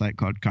a website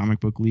called Comic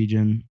Book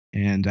Legion,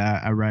 and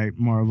I write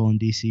Marvel and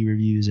DC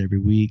reviews every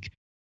week.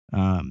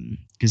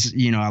 Because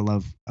I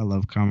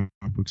love comic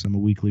books. I'm a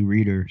weekly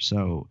reader,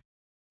 so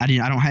I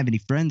don't have any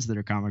friends that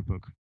are comic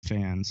book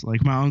fans.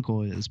 Like my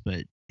uncle is,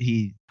 but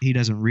he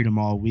doesn't read them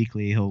all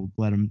weekly. He'll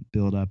let them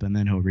build up and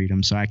then he'll read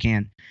them. So I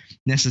can't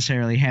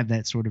necessarily have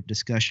that sort of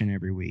discussion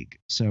every week.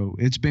 So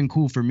it's been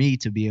cool for me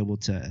to be able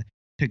to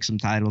pick some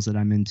titles that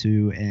I'm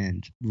into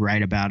and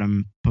write about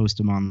them, post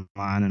them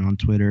online and on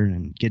Twitter,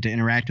 and get to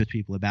interact with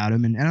people about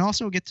them, and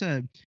also get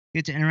to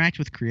interact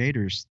with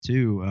creators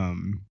too.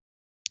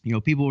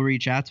 People will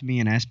reach out to me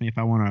and ask me if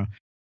I want to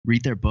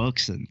read their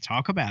books and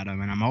talk about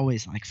them, and I'm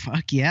always like,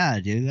 fuck yeah,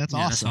 dude, that's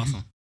awesome. That's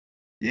awesome.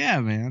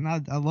 Yeah, man,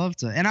 I love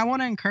to, and I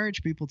want to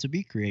encourage people to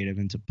be creative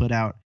and to put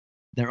out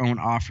their own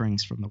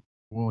offerings from the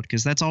world,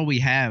 because that's all we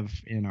have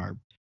in our,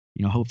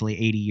 hopefully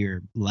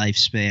 80-year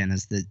lifespan,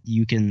 is that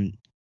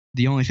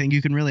the only thing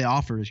you can really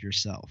offer is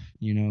yourself,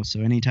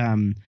 so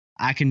anytime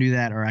I can do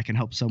that or I can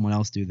help someone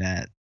else do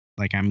that,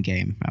 like, I'm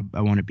game.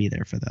 I want to be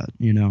there for that,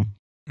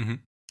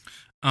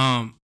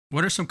 Mm-hmm.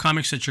 What are some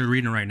comics that you're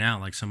reading right now,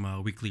 like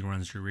some weekly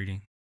runs you're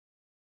reading?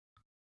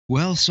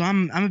 Well, so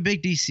I'm a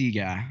big DC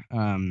guy.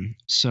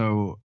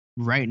 So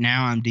right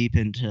now I'm deep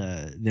into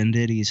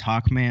Venditti's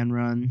Hawkman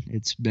run.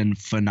 It's been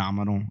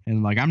phenomenal,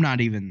 and like I'm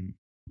not even.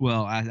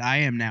 Well, I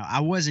am now.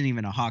 I wasn't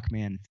even a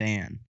Hawkman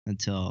fan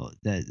until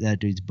that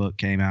dude's book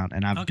came out,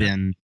 and I've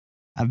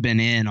been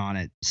in on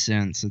it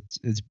since.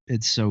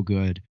 It's so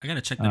good. I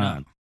gotta check that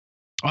out.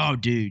 Oh,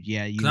 dude,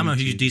 yeah. Because I'm a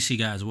huge DC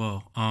guy as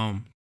well.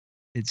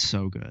 It's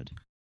so good.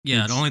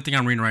 Yeah, the only thing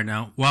I'm reading right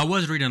now. Well, I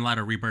was reading a lot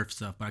of Rebirth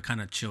stuff, but I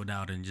kind of chilled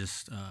out and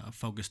just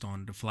focused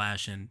on the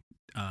Flash and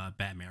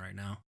Batman right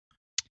now.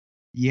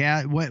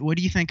 Yeah, what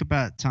do you think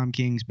about Tom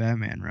King's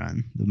Batman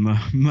run? The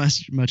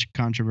much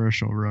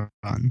controversial run.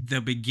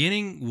 The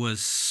beginning was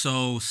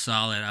so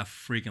solid. I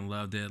freaking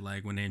loved it.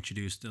 Like when they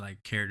introduced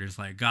like characters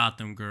like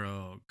Gotham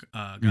Girl,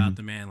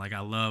 Gotham Man. Like I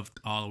loved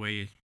all the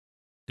way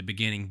the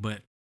beginning.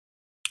 But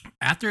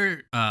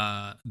after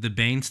the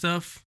Bane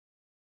stuff,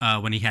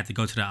 when he had to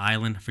go to the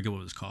island, I forget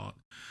what it was called.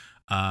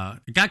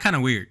 It got kind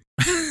of weird.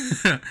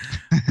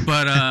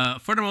 But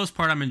for the most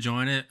part, I'm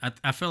enjoying it.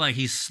 I feel like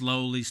he's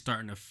slowly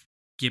starting to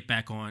get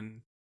back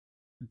on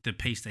the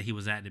pace that he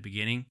was at the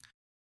beginning.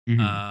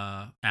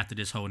 After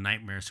this whole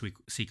nightmare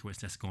sequence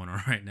that's going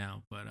on right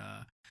now. But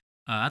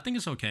I think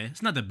it's okay.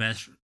 It's not the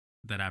best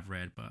that I've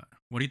read, but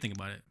what do you think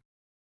about it?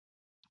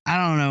 I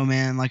don't know,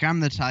 man. Like I'm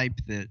the type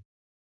that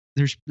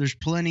there's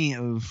plenty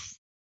of,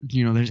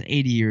 there's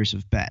 80 years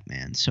of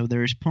Batman. So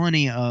there's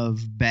plenty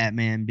of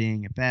Batman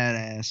being a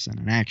badass and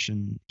an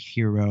action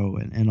hero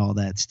and all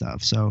that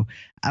stuff. So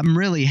I'm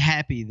really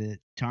happy that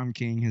Tom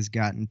King has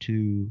gotten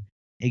to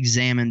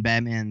examine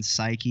Batman's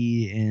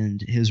psyche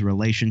and his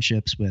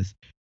relationships with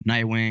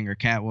Nightwing or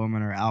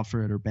Catwoman or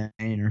Alfred or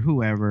Bane or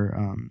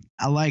whoever.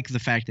 I like the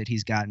fact that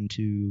he's gotten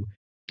to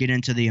get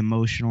into the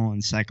emotional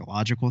and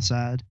psychological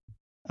side.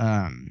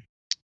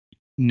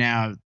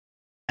 Now,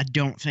 I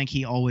don't think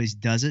he always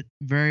does it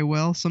very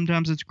well.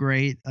 Sometimes it's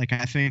great. Like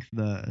I think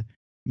the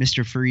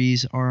Mr.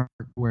 Freeze arc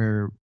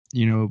where,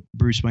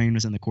 Bruce Wayne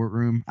was in the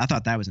courtroom, I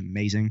thought that was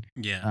amazing.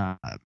 Yeah.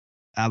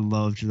 I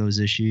loved those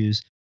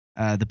issues.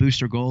 The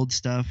Booster Gold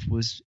stuff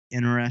was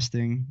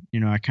interesting.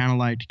 I kind of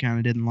liked, kind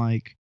of didn't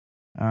like.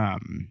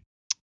 Um,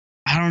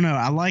 I don't know.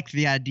 I like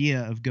the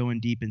idea of going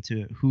deep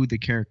into who the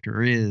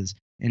character is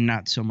and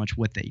not so much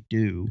what they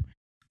do.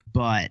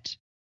 But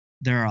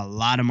there are a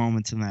lot of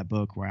moments in that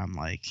book where I'm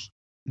like,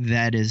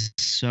 that is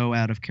so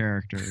out of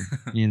character.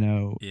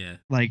 Yeah.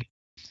 Like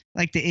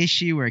the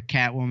issue where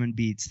Catwoman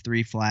beats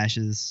 3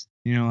 Flashes.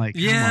 Like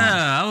come on.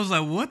 Yeah, I was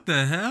like, what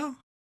the hell?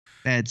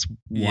 That's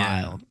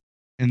Yeah. wild.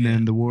 And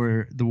then the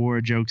war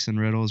of jokes and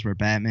riddles where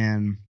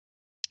Batman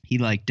he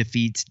like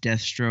defeats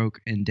Deathstroke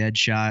and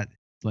Deadshot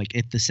like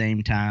at the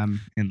same time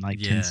in like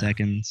 10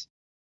 seconds.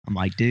 I'm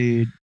like,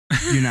 dude,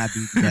 you're not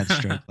beating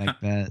Deathstroke like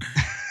that.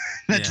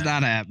 That's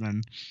not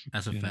happening.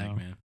 That's a fact,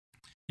 man.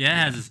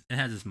 Yeah, it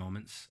has its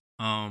moments.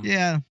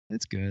 Yeah,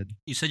 it's good.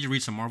 You said you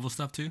read some Marvel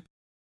stuff too?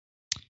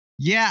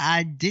 Yeah,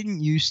 I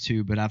didn't used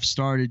to, but I've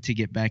started to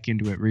get back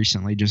into it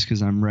recently just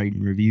because I'm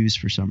writing reviews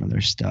for some of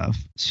their stuff.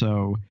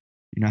 So,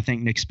 I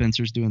think Nick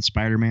Spencer's doing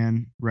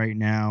Spider-Man right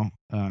now.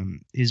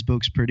 His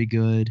book's pretty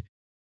good.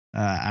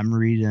 I'm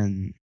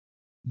reading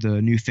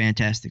the new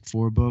Fantastic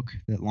Four book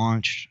that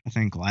launched, I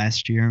think,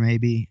 last year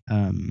maybe.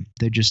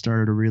 They just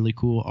started a really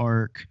cool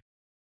arc.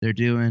 They're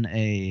doing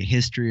a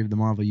history of the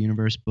Marvel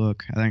Universe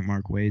book. I think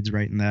Mark Waid's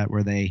writing that,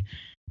 where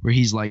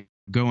he's like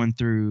going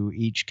through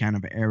each kind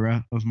of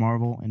era of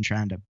Marvel and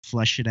trying to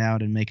flesh it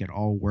out and make it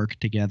all work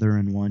together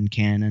in one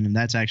canon. And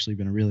that's actually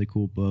been a really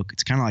cool book.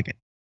 It's kind of like a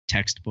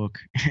textbook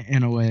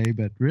in a way,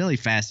 but really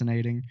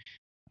fascinating.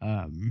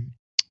 And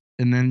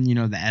then,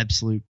 the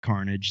absolute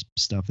carnage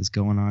stuff is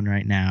going on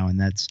right now, and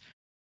that's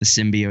the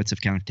symbiotes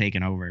have kind of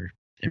taken over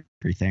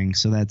everything.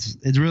 So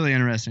it's really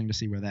interesting to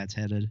see where that's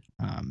headed.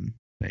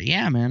 But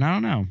yeah, man, I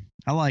don't know.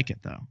 I like it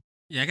though.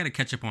 Yeah, I got to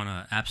catch up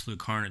on Absolute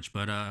Carnage,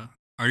 but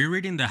are you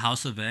reading the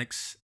House of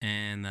X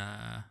and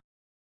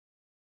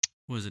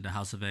what is it? The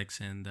House of X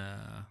and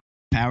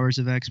Powers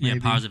of X, maybe?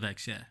 Yeah, Powers of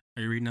X, yeah.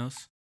 Are you reading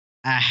those?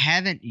 I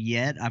haven't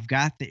yet. I've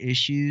got the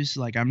issues.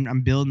 Like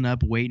I'm building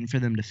up, waiting for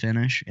them to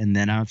finish, and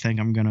then I think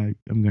I'm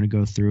gonna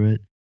go through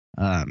it.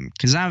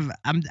 Because I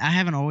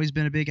haven't always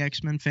been a big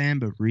X-Men fan,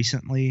 but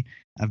recently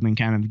I've been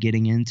kind of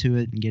getting into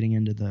it and getting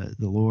into the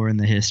lore and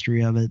the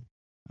history of it.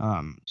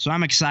 So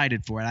I'm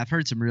excited for it. I've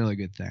heard some really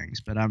good things,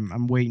 but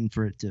I'm waiting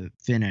for it to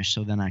finish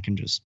so then I can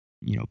just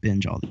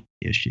binge all the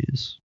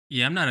issues.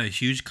 Yeah, I'm not a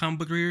huge comic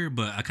book reader,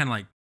 but I kind of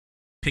like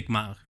pick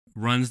my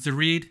runs to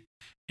read.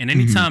 And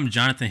anytime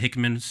Jonathan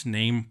Hickman's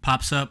name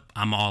pops up,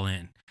 I'm all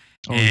in.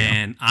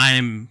 And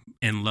I'm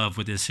in love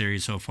with this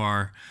series so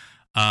far.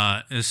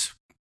 It's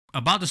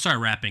about to start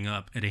wrapping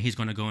up, and then he's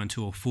going to go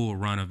into a full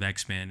run of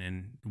X-Men.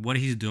 And what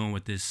he's doing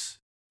with this,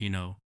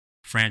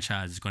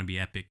 franchise is going to be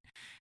epic.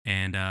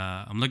 And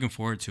I'm looking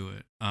forward to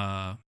it.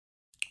 But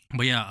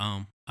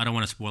yeah, I don't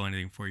want to spoil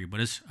anything for you, but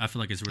I feel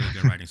like it's really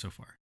good writing so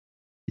far.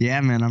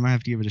 Yeah, man, I might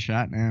have to give it a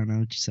shot now. Now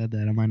that you said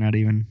that, I might not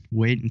even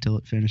wait until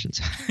it finishes.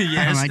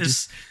 Yeah,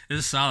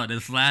 it's solid.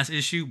 This last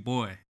issue,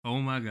 boy, oh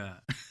my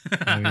god.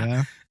 Oh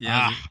yeah,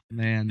 yeah,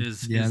 man,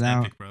 it's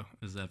epic, bro.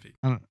 It's epic.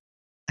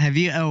 Have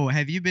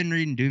you been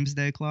reading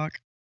Doomsday Clock?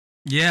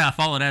 Yeah, I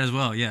follow that as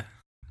well. Yeah.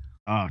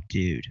 Oh,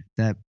 dude,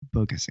 that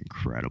book is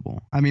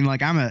incredible. I mean,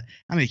 like I'm a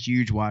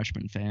huge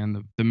Watchmen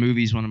fan. The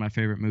movie's one of my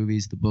favorite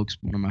movies. The book's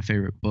one of my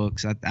favorite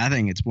books. I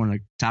think it's one of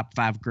the top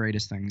 5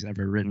 greatest things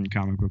ever written,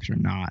 comic books or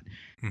not.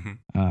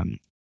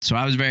 So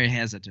I was very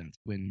hesitant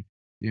when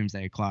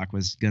Doomsday Clock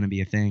was going to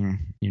be a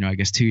thing. I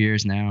guess 2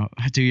 years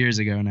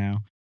ago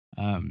now.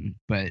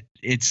 But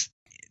it's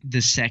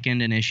the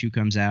second an issue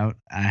comes out,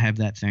 I have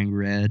that thing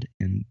read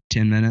in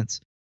 10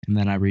 minutes. And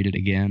then I read it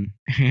again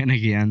and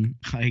again.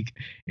 Like,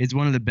 it's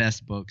one of the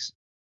best books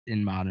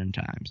in modern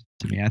times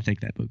to me. I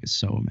think that book is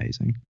so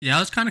amazing. Yeah, I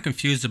was kind of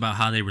confused about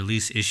how they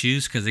release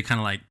issues because they kind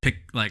of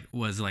like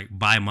was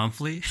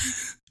bi-monthly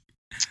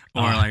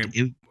or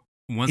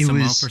once a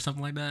month or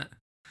something like that.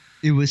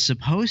 It was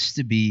supposed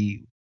to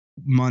be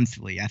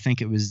monthly. I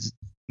think it was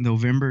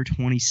November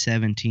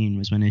 2017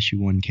 was when issue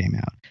 1 came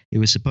out. It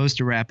was supposed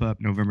to wrap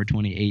up November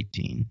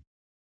 2018.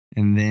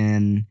 And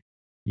then,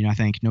 I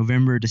think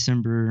November,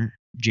 December,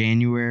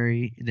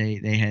 January,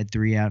 they had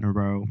 3 out in a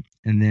row,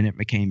 and then it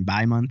became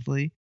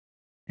bi-monthly,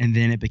 and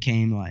then it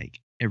became like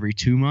every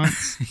 2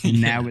 months,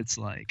 and now it's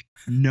like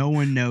no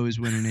one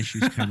knows when an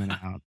issue's coming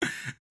out.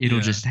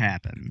 It'll just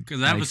happen.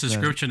 Because I have a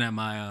subscription at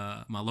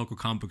my my local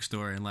comic book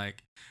store, and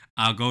like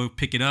I'll go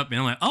pick it up, and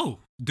I'm like, oh,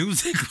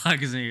 Doomsday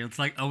Clock is in here. It's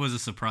like always a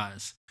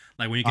surprise.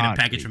 Like when you get a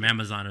package from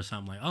Amazon or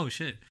something, like, oh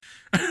shit,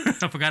 I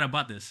forgot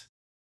about this.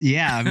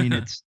 Yeah, I mean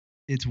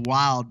it's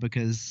wild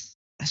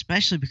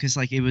especially because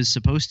like it was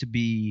supposed to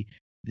be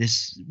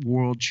this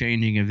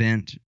world-changing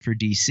event for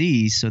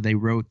DC, so they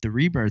wrote the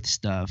Rebirth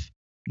stuff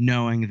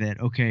knowing that,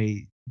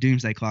 okay,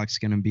 Doomsday Clock's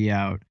going to be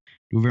out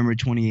November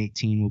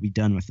 2018, we'll be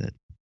done with it.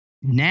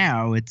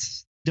 Now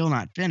it's still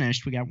not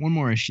finished. We got one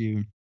more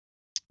issue.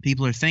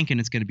 People are thinking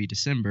it's going to be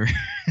December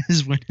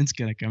is when it's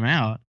going to come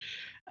out.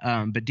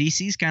 But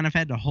DC's kind of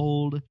had to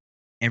hold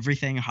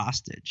everything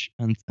hostage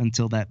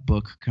until that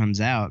book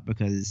comes out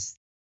because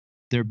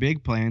their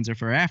big plans are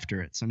for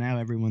after it. So now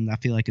everyone, I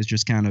feel like, is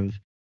just kind of,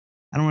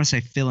 I don't want to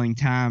say filling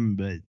time,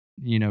 but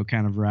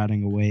kind of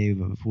riding a wave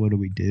of what do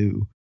we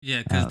do?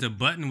 Yeah, because the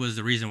button was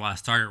the reason why I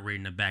started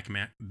reading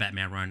the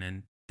Batman run,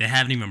 and they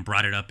haven't even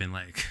brought it up in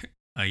like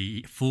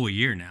full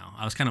year now.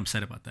 I was kind of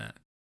upset about that.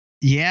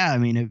 Yeah, I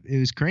mean, it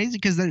was crazy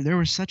because there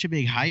was such a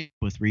big hype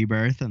with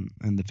Rebirth and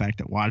the fact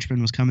that Watchmen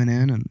was coming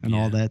in and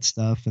all that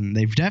stuff. And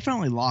they've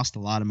definitely lost a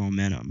lot of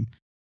momentum.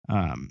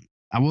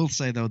 I will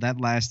say, though, that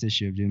last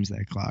issue of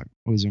Doomsday Clock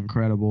was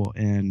incredible.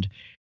 And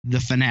the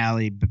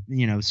finale,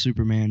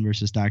 Superman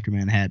versus Dr.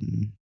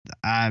 Manhattan,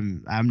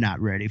 I'm not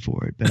ready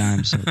for it, but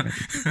I'm so ready.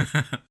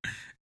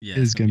 Yeah,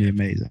 it's going to be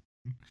amazing.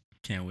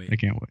 Can't wait. I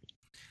can't wait.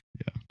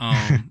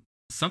 Yeah.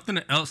 Something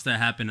else that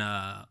happened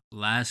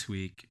last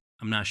week,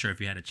 I'm not sure if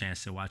you had a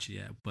chance to watch it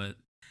yet, but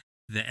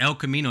the El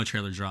Camino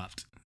trailer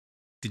dropped.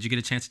 Did you get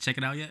a chance to check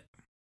it out yet?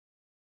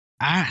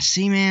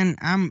 See, man,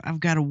 I've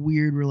got a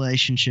weird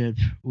relationship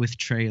with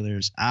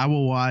trailers. I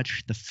will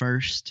watch the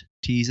first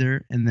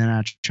teaser and then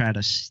I try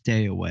to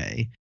stay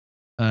away.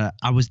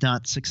 I was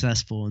not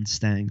successful in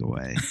staying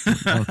away from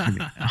El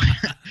Camino.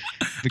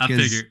 Because,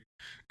 I figured.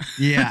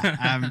 Yeah,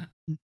 I'm a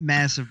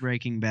massive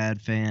Breaking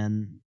Bad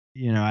fan.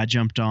 I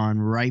jumped on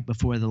right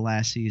before the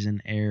last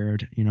season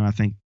aired. I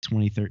think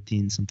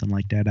 2013, something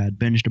like that. I had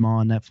binged them all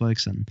on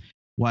Netflix and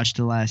watched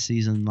the last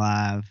season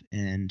live.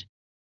 And,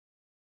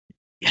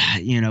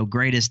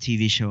 greatest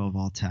TV show of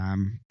all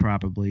time,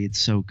 probably. It's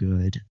so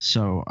good.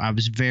 So I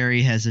was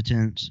very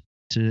hesitant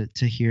to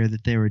hear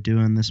that they were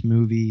doing this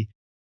movie.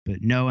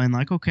 But knowing,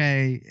 like,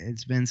 okay,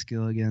 it's Vince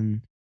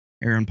Gilligan,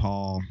 Aaron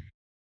Paul.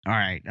 All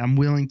right, I'm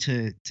willing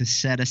to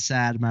set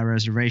aside my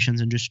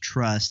reservations and just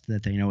trust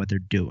that they know what they're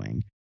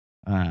doing.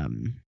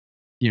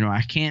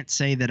 I can't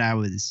say that I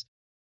was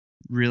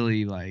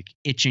really like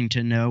itching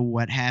to know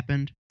what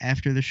happened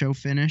after the show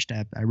finished.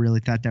 I really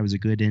thought that was a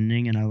good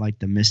ending, and I liked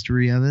the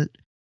mystery of it.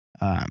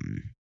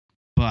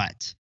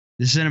 But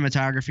the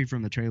cinematography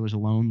from the trailers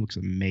alone looks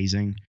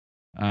amazing.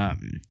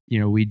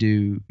 We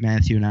do,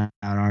 Matthew and I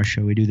on our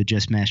show, we do the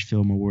Just Mash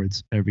Film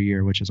Awards every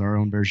year, which is our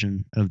own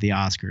version of the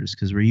Oscars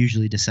because we're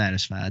usually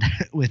dissatisfied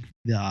with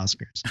the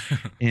Oscars.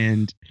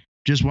 And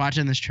just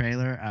watching this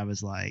trailer, I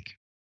was like,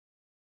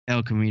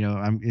 El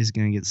Camino is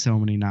going to get so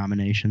many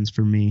nominations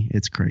for me.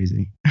 It's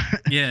crazy.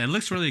 Yeah, it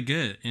looks really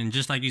good. And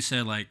just like you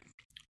said, like,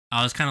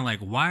 I was kind of like,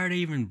 why are they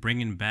even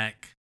bringing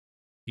back,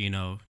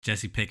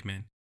 Jesse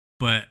Pinkman?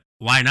 But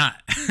why not?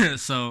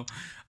 So,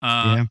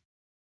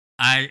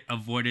 I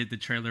avoided the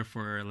trailer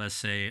for, let's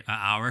say, an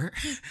hour.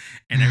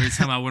 And every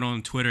time I went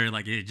on Twitter,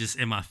 like, it just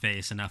in my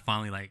face. And I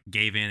finally, like,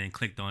 gave in and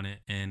clicked on it.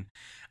 And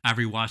I've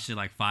rewatched it,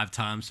 like, 5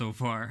 times so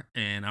far.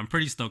 And I'm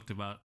pretty stoked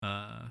about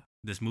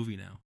this movie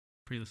now.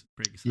 Pretty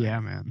excited. Yeah,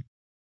 man.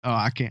 Oh,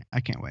 I can't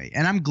wait.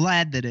 And I'm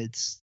glad that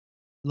it's,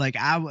 like,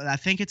 I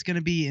think it's going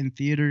to be in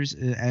theaters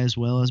as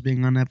well as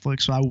being on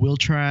Netflix. So I will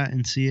try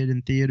and see it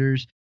in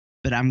theaters.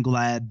 But I'm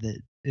glad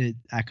that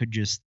I could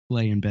just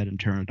lay in bed and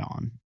turn it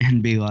on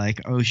and be like,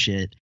 oh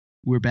shit,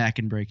 we're back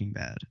in Breaking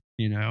Bad,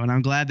 and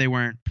I'm glad they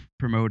weren't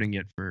promoting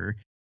it for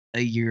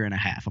a year and a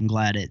half. I'm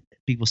glad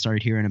people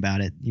started hearing about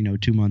it,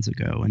 2 months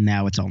ago, and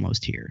now it's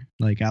almost here.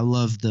 Like, I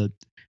love the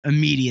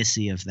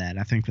immediacy of that.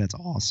 I think that's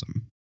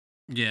awesome.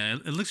 Yeah,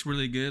 it looks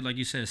really good, like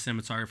you said,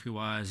 cinematography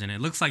wise, and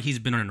it looks like he's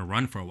been on a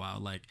run for a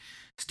while. Like,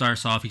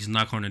 starts off, he's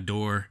knocking on the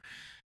door,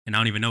 and I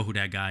don't even know who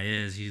that guy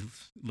is. He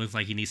looks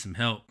like he needs some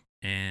help,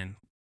 and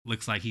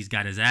looks like he's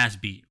got his ass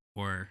beat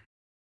or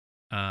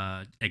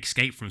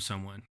escaped from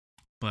someone.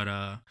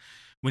 But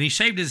when he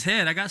shaved his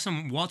head, I got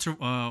some Walter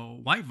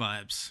White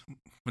vibes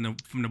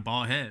from the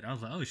bald head. I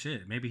was like, oh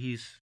shit, maybe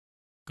he's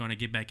gonna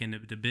get back into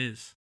the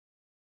biz.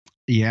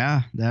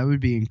 Yeah, that would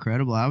be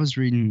incredible. I was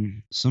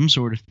reading some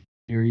sort of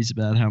theories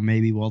about how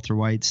maybe Walter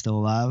White's still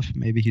alive.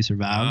 Maybe he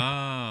survived.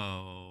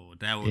 Oh,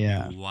 that would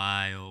be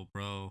wild,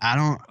 bro. I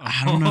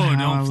don't know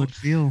how I would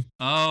feel.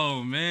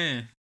 Oh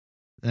man,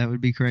 that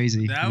would be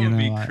crazy. That would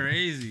be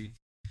crazy.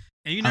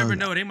 And you never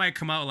know. They might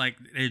come out like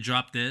they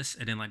drop this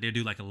and then like they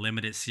do like a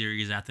limited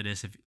series after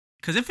this.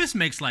 Because if this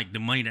makes like the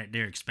money that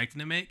they're expecting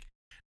to make,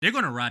 they're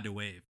gonna ride the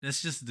wave.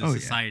 That's just the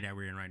society that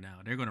we're in right now.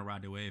 They're gonna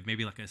ride the wave.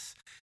 Maybe like a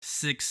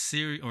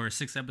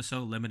 6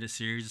 episode limited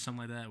series or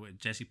something like that with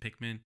Jesse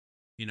Pinkman,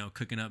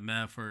 cooking up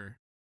meth or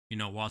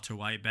Walter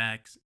White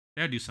back.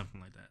 They'll do something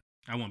like that.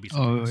 I won't be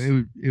surprised.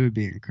 Oh, it would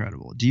be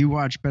incredible. Do you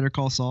watch Better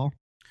Call Saul?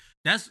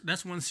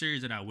 That's one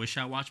series that I wish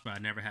I watched, but I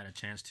never had a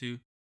chance to.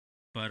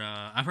 But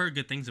I've heard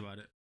good things about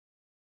it.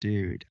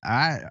 Dude,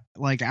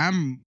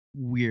 I'm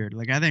weird.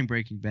 Like, I think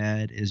Breaking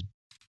Bad is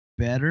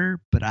better,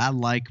 but I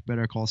like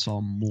Better Call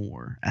Saul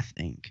more, I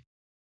think.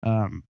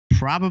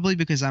 Probably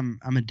because I'm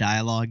a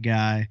dialogue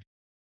guy,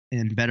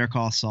 and Better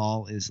Call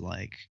Saul is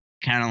like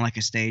kind of like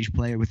a stage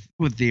play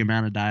with the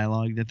amount of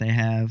dialogue that they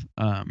have.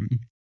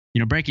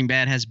 Breaking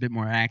Bad has a bit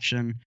more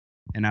action,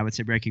 and I would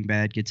say Breaking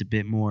Bad gets a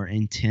bit more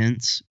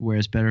intense,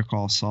 whereas Better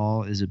Call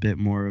Saul is a bit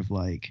more of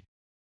like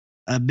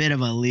a bit of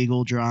a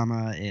legal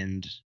drama,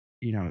 and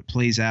it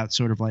plays out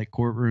sort of like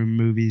courtroom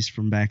movies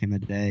from back in the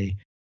day.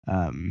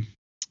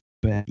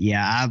 But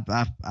yeah,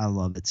 I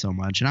love it so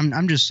much, and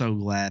I'm just so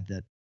glad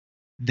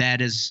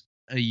that is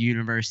a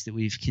universe that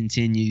we've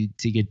continued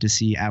to get to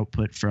see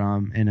output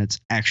from, and it's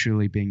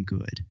actually been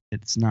good.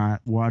 It's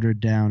not watered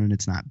down and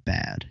it's not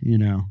bad.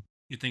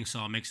 You think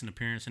Saul makes an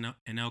appearance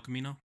in El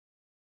Camino?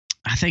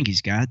 I think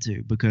he's got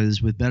to,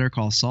 because with Better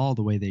Call Saul,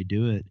 the way they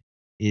do it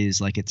is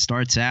like it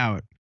starts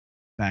out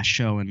by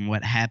showing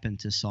what happened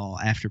to Saul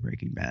after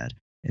Breaking Bad,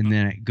 and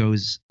then it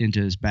goes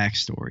into his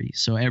backstory.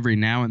 So every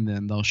now and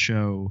then they'll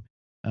show,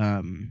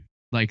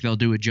 like they'll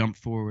do a jump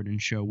forward and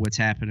show what's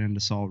happening to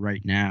Saul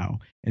right now,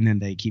 and then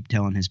they keep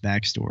telling his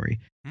backstory.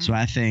 So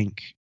I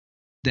think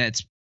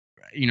that's,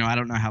 I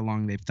don't know how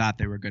long they've thought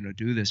they were going to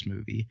do this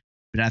movie,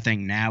 but I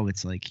think now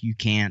it's like you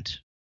can't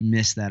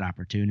miss that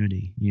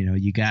opportunity.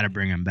 You got to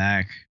bring him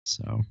back.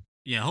 So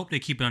yeah, I hope they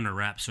keep it under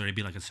wraps so it'd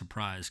be like a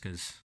surprise,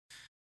 because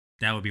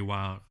that would be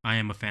wild. I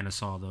am a fan of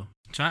Saul though,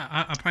 so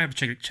I'll probably have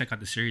to check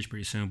out the series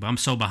pretty soon. But I'm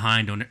so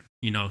behind on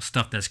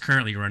stuff that's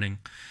currently running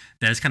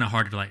that it's kind of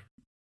hard to like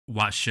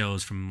watch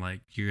shows from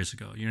like years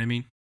ago. You know what I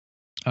mean?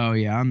 Oh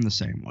yeah, I'm the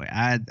same way.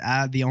 I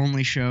the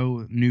only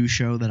new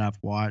show that I've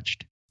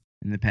watched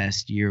in the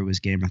past year was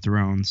Game of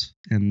Thrones,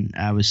 and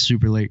I was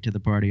super late to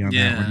the party on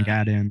that one.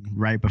 Got in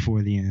right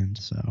before the end,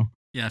 so.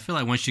 Yeah, I feel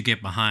like once you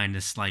get behind,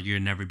 it's like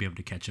you'll never be able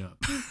to catch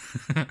up.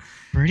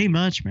 Pretty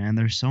much, man.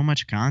 There's so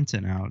much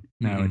content out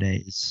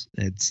nowadays.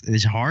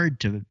 It's hard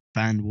to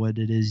find what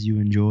it is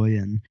you enjoy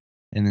and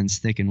then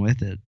sticking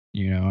with it.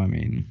 I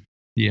mean,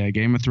 yeah,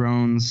 Game of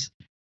Thrones.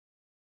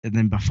 And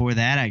then before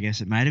that, I guess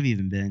it might have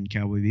even been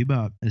Cowboy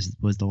Bebop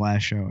was the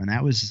last show, and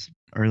that was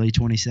early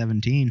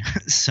 2017.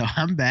 So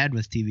I'm bad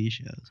with TV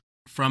shows.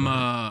 From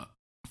a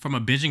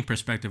binging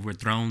perspective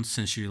with Thrones,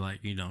 since you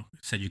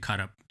said you caught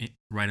up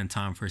right in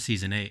time for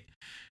season 8,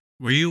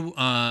 were you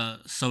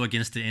so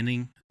against the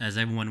ending as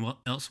everyone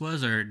else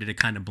was, or did it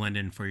kind of blend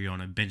in for you on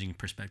a binging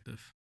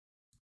perspective?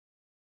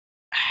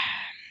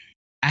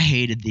 I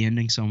hated the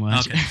ending so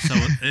much. Okay, so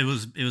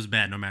it was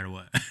bad no matter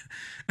what.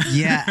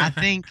 Yeah, I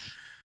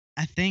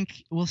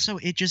think well, so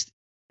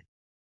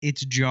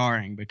it's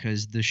jarring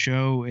because the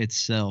show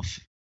itself,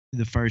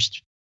 the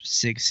first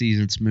 6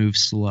 seasons move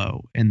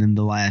slow, and then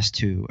the last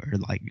 2 are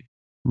like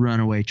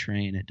runaway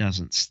train. It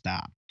doesn't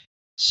stop.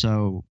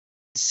 So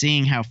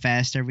seeing how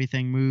fast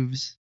everything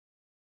moves,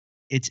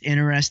 it's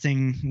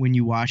interesting when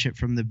you watch it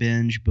from the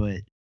binge,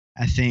 but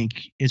I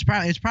think it's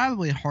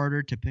probably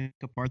harder to pick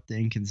apart the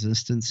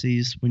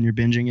inconsistencies when you're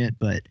binging it.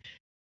 But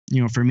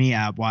for me,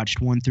 I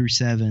watched 1 through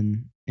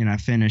 7, and I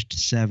finished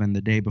 7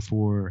 the day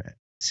before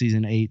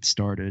season 8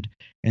 started,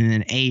 and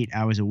then 8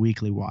 I was a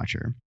weekly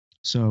watcher.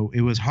 So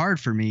it was hard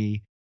for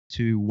me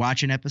to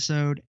watch an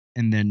episode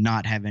and then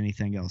not have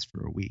anything else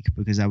for a week,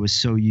 because I was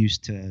so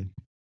used to,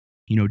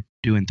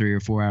 doing 3 or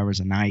 4 hours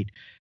a night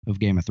of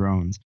Game of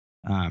Thrones.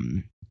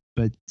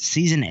 But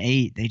season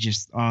 8, they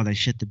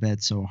shit the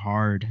bed so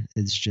hard.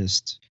 It's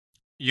just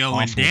awful.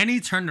 When Danny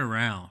turned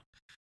around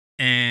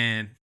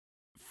and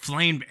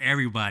flamed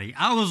everybody,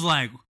 I was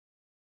like,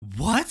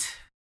 what?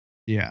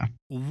 Yeah.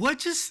 What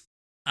just...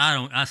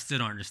 I still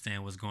don't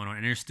understand what's going on,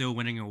 and they're still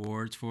winning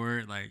awards for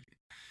it. Like,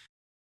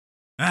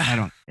 I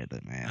don't get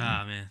it, man.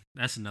 Ah, man,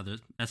 that's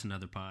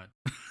another pod.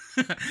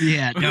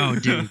 Yeah, no,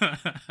 dude.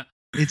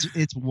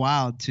 It's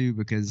wild too,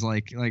 because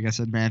like I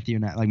said,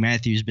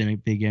 Matthew's been a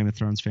big Game of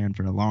Thrones fan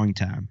for a long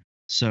time.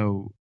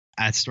 So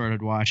I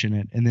started watching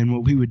it, and then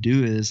what we would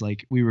do is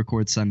like we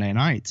record Sunday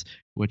nights,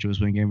 which was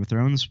when Game of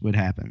Thrones would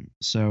happen.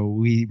 So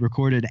we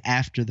recorded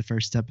after the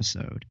first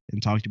episode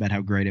and talked about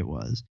how great it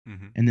was,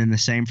 and then the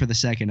same for the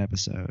second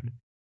episode,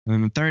 and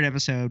then the third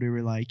episode we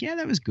were like, yeah,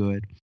 that was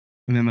good,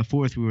 and then the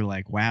fourth we were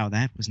like, wow,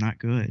 that was not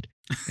good,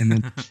 and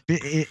then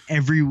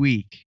every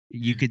week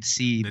you could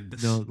see the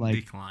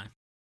decline.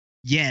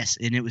 Yes,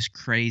 and it was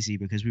crazy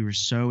because we were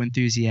so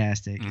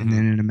enthusiastic, and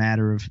then in a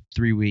matter of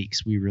 3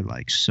 weeks, we were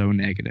like so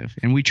negative.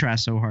 And we try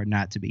so hard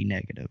not to be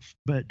negative,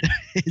 but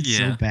it's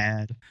so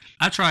bad.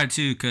 I tried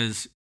too,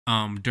 because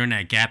during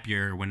that gap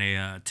year when they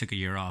took a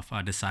year off,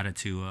 I decided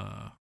to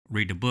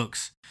read the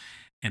books,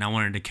 and I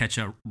wanted to catch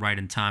up right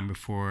in time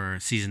before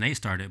season 8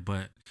 started.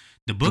 But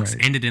the books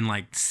ended in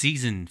like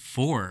season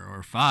 4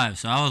 or 5,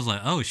 so I was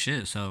like, oh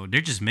shit, so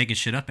they're just making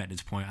shit up at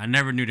this point. I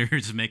never knew they were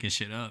just making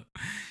shit up.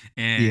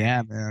 And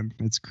yeah, man,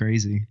 it's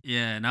crazy.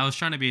 Yeah, and I was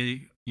trying to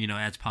be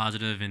as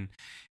positive, and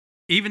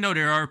even though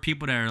there are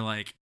people that are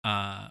like,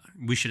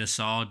 we should have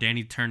saw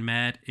Danny turn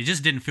mad, it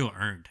just didn't feel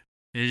earned.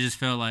 It just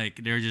felt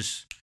like they're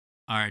just,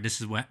 all right,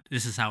 this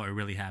is how it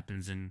really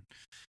happens, and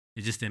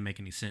it just didn't make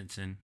any sense.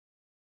 And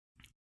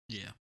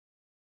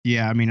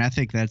yeah, I mean, I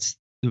think that's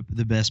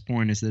the best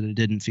point, is that it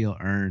didn't feel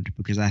earned,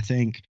 because I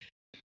think,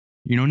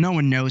 no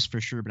one knows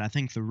for sure, but I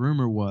think the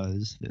rumor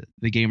was that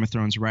the Game of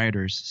Thrones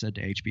writers said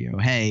to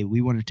HBO, hey,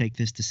 we want to take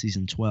this to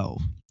season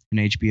 12. And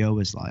HBO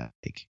was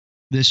like,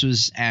 this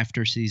was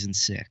after season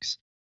 6.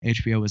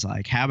 HBO was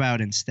like, how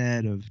about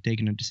instead of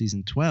taking it to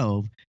season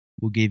 12,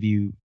 we'll give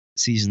you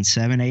season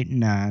 7, 8, and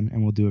 9,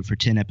 and we'll do it for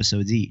 10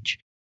 episodes each.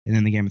 And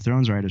then the Game of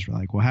Thrones writers were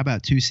like, well, how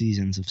about 2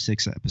 seasons of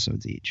 6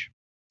 episodes each?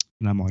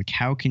 And I'm like,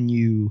 how can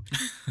you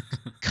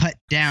cut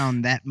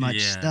down that much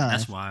yeah, stuff?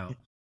 that's wild.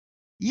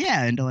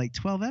 Yeah, into like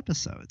 12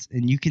 episodes.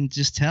 And you can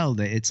just tell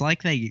that it's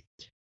like I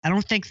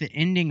don't think the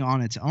ending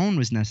on its own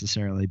was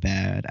necessarily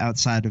bad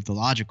outside of the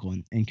logical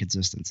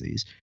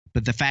inconsistencies,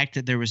 but the fact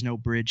that there was no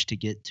bridge to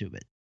get to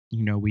it.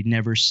 You know, we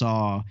never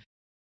saw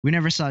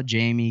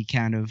Jamie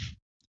kind of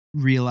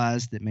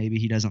realize that maybe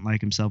he doesn't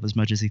like himself as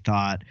much as he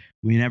thought.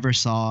 We never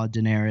saw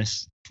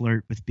Daenerys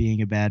flirt with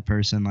being a bad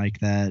person like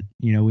that.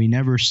 You know, we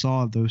never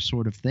saw those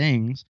sort of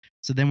things.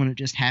 So then when it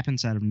just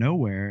happens out of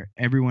nowhere,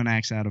 everyone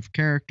acts out of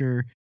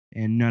character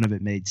and none of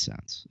it made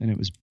sense. And it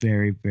was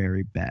very,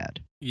 very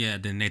bad. Yeah,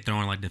 then they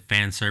throw in like the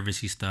fan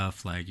servicey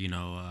stuff, like, you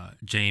know,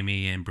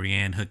 Jamie and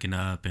Brienne hooking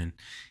up, and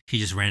he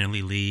just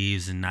randomly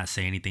leaves and not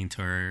say anything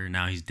to her.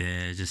 Now he's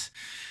dead.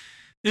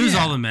 It was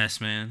all a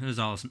mess, man. It was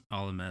all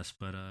a mess.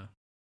 But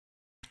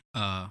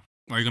are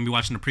you gonna be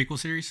watching the prequel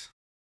series?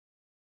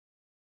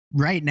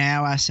 Right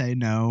now, I say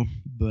no,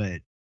 but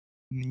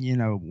you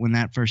know, when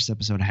that first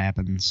episode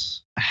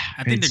happens,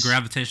 I think the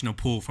gravitational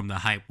pull from the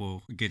hype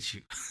will get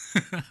you.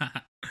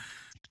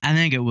 I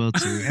think it will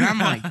too. And I'm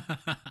like,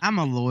 I'm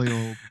a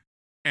loyal.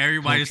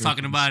 Everybody's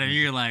talking about it, and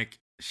you're like,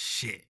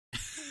 shit.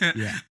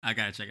 Yeah. I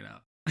gotta check it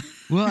out.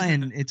 Well,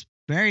 and it's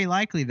very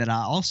likely that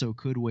I also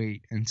could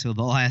wait until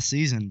the last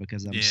season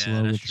because I'm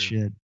slow with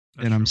shit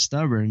and I'm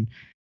stubborn.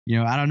 You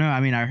know, I don't know. I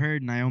mean, I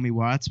heard Naomi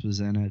Watts was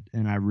in it,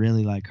 and I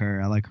really like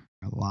her. I like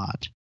her a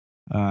lot.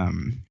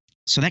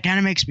 So that kind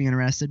of makes me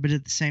interested. But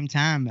at the same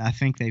time, I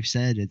think they've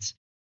said it's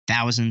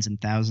thousands and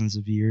thousands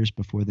of years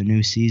before the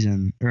new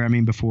season, or I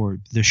mean, before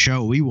the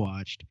show we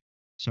watched.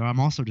 So I'm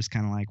also just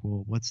kind of like,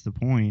 well, what's the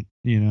point,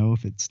 you know,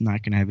 if it's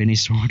not going to have any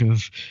sort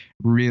of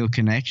real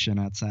connection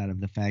outside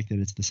of the fact that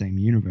it's the same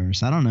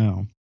universe? I don't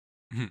know.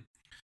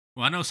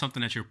 Well, I know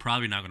something that you're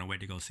probably not going to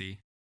wait to go see.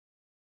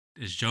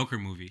 This Joker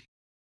movie.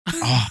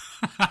 Oh,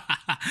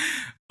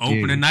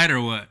 opening night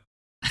or what?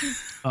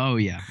 Oh,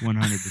 yeah,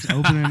 100%.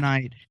 Opening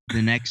night,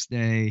 the next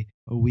day,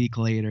 a week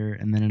later,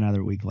 and then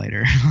another week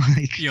later.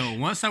 Like, yo,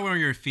 once I went on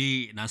your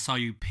feed and I saw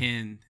you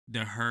pin the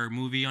Her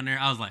movie on there,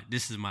 I was like,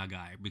 this is my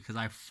guy, because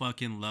I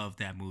fucking love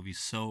that movie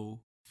so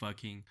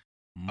fucking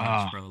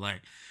much, bro.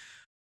 Like,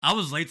 I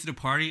was late to the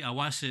party. I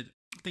watched it,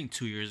 I think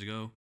 2 years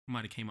ago. It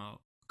might have came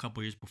out a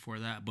couple years before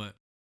that, but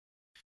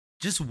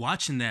just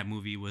watching that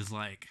movie was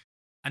like,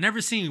 I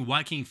never seen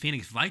Joaquin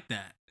Phoenix like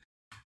that.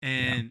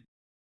 And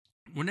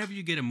whenever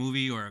you get a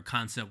movie or a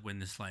concept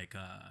when it's like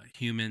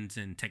humans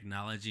and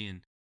technology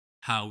and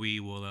how we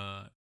will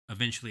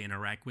eventually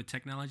interact with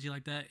technology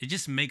like that, it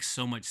just makes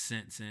so much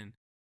sense. And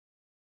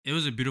it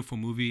was a beautiful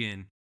movie.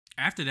 And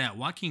after that,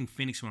 Joaquin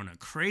Phoenix went on a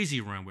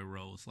crazy run with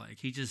roles. Like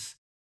he just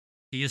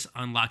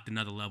unlocked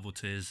another level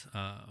to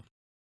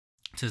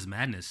his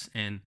madness.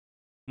 And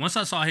once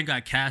I saw him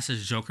got cast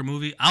as Joker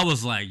movie, I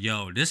was like,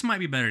 yo, this might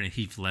be better than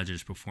Heath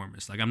Ledger's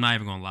performance. Like, I'm not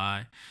even gonna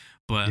lie.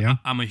 But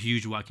I'm a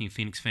huge Joaquin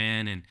Phoenix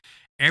fan, and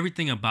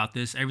everything about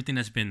this, everything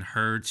that's been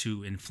heard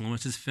to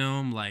influence this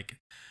film, like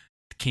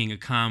King of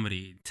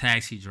Comedy,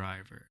 Taxi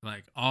Driver,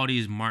 like all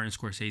these Martin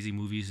Scorsese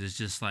movies, is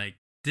just like,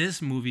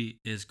 this movie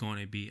is going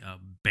to be a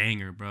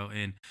banger, bro.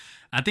 And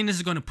I think this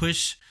is going to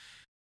push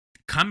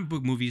comic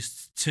book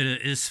movies to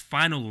its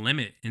final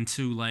limit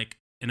into like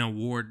an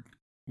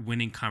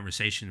award-winning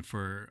conversation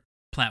for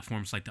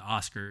platforms like the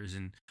Oscars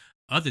and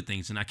other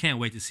things. And I can't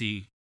wait to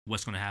see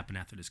what's going to happen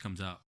after this comes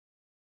out.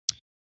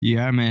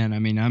 Yeah, man. I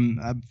mean,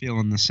 I'm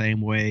feeling the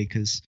same way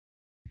because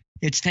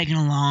it's taken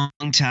a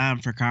long time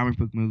for comic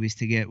book movies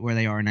to get where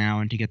they are now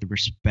and to get the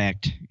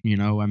respect. You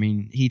know, I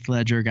mean, Heath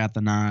Ledger got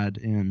the nod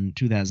in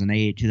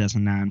 2008,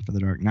 2009 for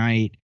The Dark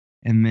Knight.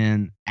 And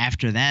then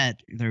after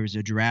that, there was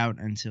a drought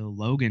until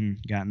Logan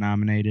got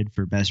nominated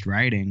for Best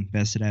Writing,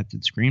 Best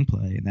Adapted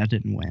Screenplay, and that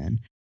didn't win.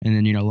 And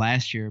then, you know,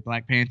 last year,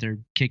 Black Panther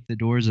kicked the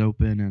doors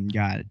open and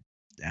got,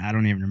 I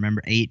don't even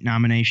remember, 8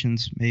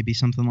 nominations, maybe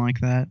something like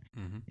that.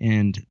 Mm-hmm.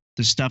 And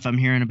the stuff I'm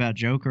hearing about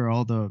Joker,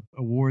 all the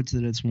awards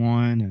that it's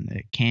won, and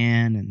at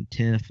Cannes and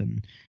TIFF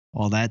and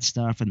all that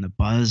stuff, and the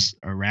buzz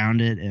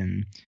around it.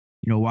 And,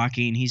 you know,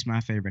 Joaquin, he's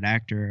my favorite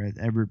actor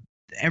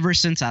ever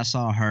since I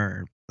saw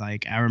Her.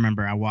 Like, I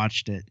remember I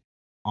watched it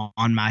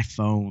on my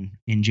phone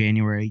in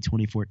January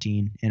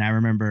 2014, and I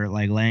remember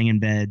like laying in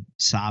bed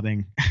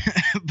sobbing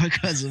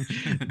because of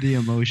the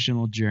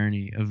emotional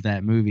journey of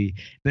that movie.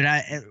 But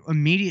I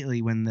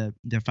immediately, when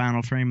the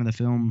final frame of the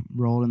film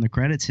rolled and the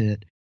credits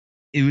hit,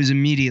 it was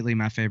immediately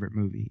my favorite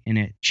movie, and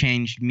it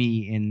changed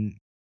me.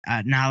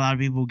 And not a lot of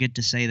people get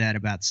to say that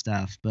about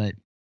stuff, but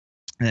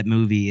that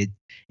movie,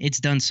 it's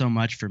done so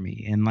much for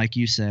me. And like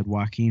you said,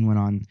 Joaquin went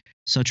on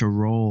such a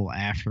roll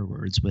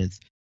afterwards with,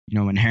 you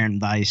know, Inherent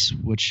Vice,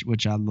 which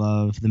I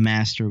love. The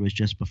Master was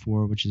just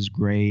before, which is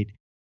great.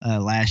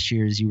 Last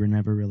year's You Were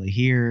Never Really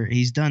Here.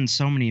 He's done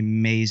so many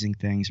amazing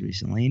things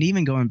recently, and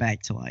even going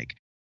back to like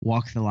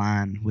Walk the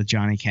Line with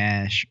Johnny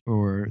Cash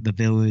or The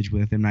Village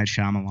with M. Night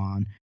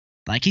Shyamalan.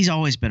 Like, he's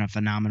always been a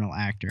phenomenal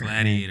actor.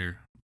 Gladiator.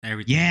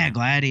 Everything. Yeah,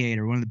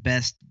 Gladiator, one of the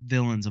best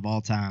villains of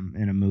all time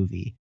in a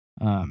movie.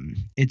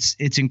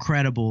 It's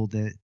incredible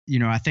that,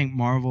 I think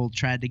Marvel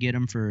tried to get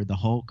him for the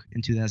Hulk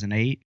in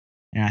 2008,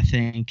 and I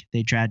think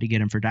they tried to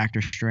get him for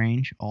Doctor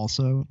Strange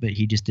also, but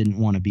he just didn't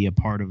want to be a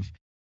part of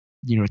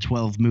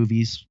 12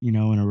 movies in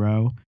a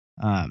row.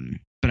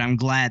 But I'm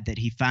glad that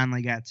he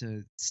finally got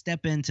to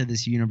step into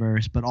this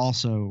universe, but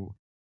also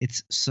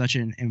it's such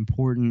an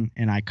important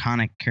and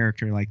iconic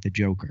character like the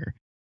Joker,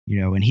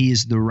 and he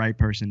is the right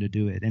person to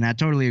do it. And I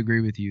totally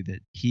agree with you that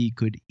he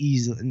could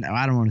easily, no,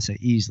 I don't want to say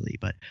easily,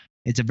 but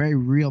it's a very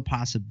real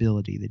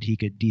possibility that he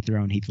could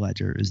dethrone Heath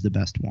Ledger as the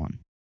best one.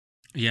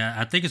 Yeah,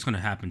 I think it's going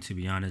to happen, to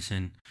be honest.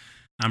 And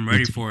I'm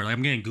ready for it. Like,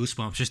 I'm getting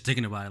goosebumps just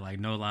thinking about it, like,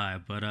 no lie.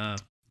 But,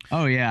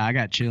 oh, yeah, I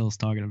got chills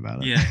talking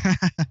about it. Yeah.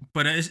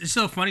 But it's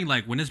so funny,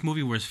 like, when this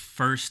movie was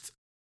first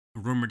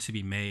rumored to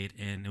be made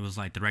and it was,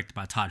 like, directed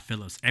by Todd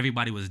Phillips,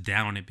 everybody was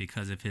down on it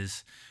because of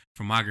his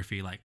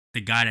filmography, like, the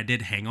guy that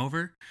did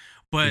Hangover.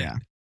 But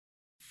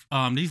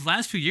these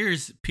last few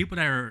years, people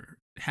that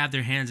have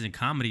their hands in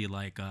comedy,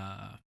 like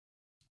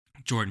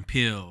Jordan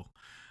Peele,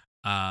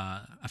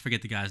 I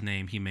forget the guy's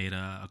name, he made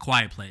A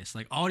Quiet Place.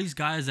 Like, all these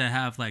guys that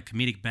have, like,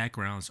 comedic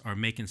backgrounds are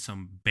making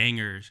some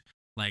bangers,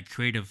 like,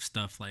 creative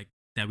stuff, like,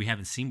 that we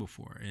haven't seen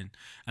before. And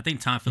I think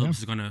Tom Phillips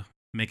is going to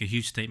make a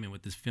huge statement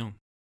with this film.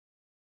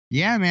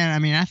 Yeah, man. I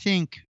mean, I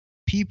think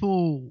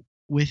people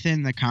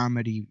within the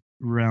comedy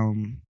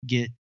realm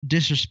get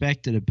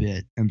disrespected a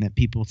bit, and that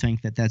people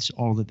think that that's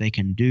all that they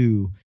can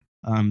do.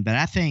 But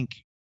I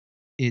think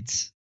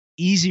it's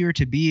easier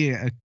to be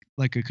a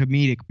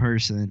comedic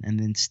person and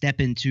then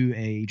step into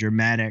a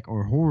dramatic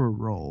or horror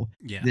role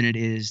than it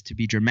is to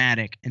be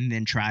dramatic and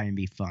then try and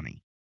be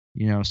funny.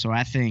 So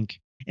I think,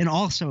 and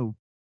also,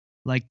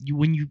 like,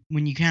 when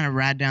you kind of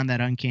ride down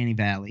that uncanny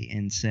valley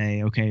and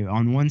say, okay,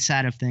 on one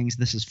side of things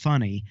this is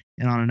funny,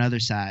 and on another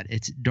side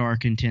it's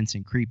dark, intense,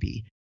 and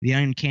creepy. The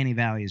uncanny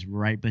valley is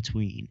right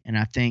between. And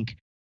I think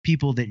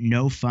people that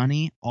know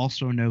funny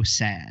also know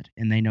sad,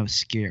 and they know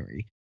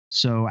scary.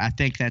 So I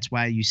think that's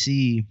why you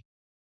see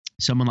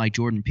someone like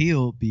Jordan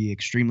Peele be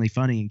extremely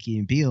funny in Key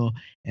and Peele,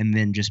 and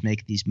then just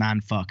make these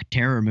mindfuck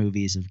terror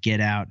movies of Get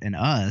Out and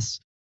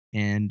Us.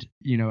 And,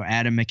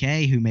 Adam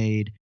McKay, who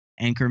made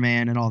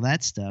Anchorman and all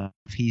that stuff,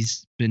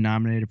 he's been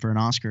nominated for an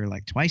Oscar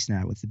like twice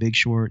now with The Big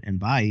Short and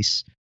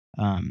Vice.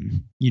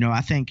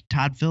 I think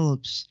Todd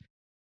Phillips,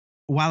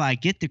 while I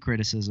get the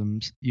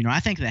criticisms, I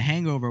think The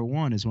Hangover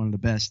 1 is one of the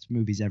best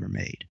movies ever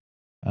made.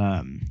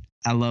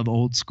 I love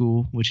Old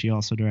School, which he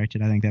also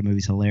directed. I think that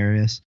movie's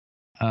hilarious.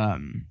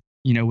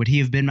 Would he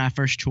have been my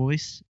first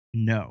choice?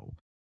 No.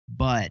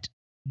 But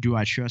do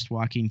I trust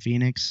Joaquin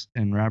Phoenix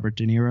and Robert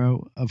De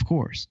Niro? Of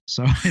course.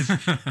 So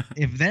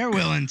if they're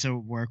willing to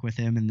work with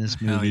him in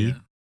this movie,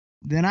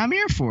 then I'm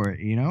here for it.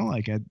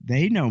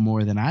 They know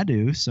more than I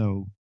do,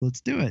 so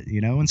let's do it.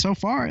 And so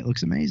far it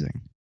looks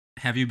amazing.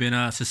 Have you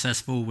been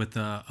successful with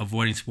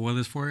avoiding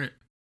spoilers for it?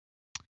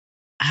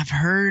 I've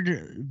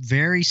heard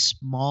very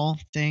small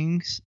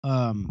things,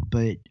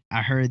 but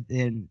I heard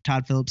then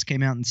Todd Phillips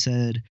came out and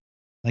said,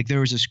 like,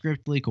 there was a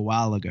script leak a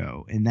while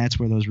ago, and that's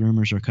where those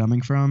rumors are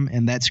coming from.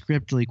 And that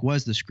script leak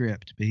was the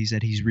script, but he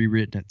said he's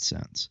rewritten it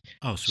since.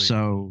 Oh, sweet.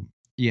 So,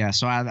 yeah.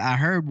 So I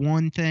heard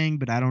one thing,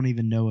 but I don't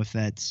even know if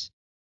that's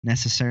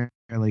necessarily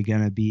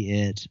going to be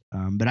it.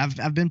 But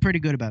I've been pretty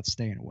good about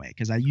staying away,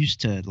 because I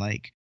used to,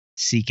 like,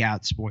 seek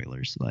out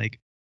spoilers. Like,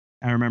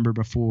 I remember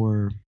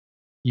before,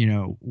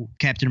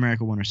 Captain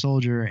America Winter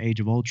Soldier,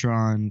 Age of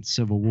Ultron,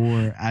 Civil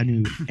War, I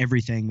knew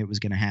everything that was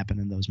going to happen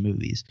in those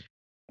movies.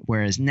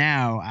 Whereas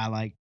now I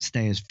like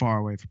stay as far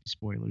away from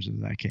spoilers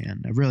as I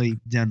can. I've really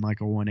done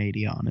like a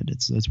 180 on it.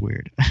 It's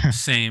weird.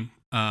 Same.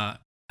 I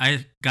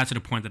got to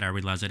the point that I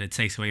realized that it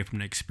takes away from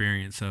the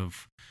experience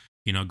of,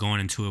 going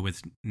into it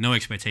with no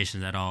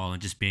expectations at all and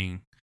just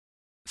being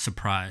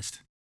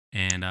surprised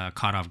and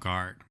caught off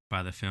guard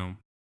by the film.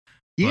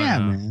 Yeah,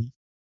 man.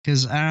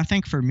 Because I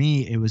think for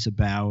me it was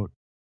about,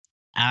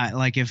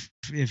 if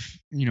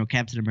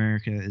Captain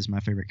America is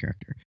my favorite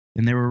character.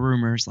 And there were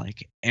rumors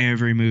like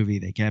every movie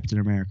that Captain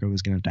America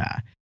was going to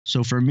die.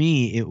 So for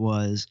me, it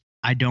was,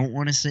 I don't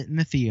want to sit in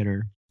the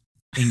theater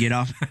and get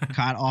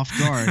caught off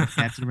guard if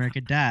Captain America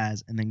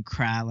dies and then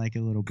cry like a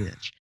little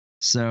bitch.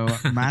 So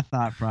my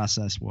thought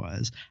process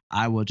was,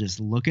 I will just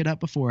look it up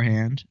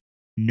beforehand,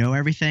 know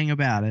everything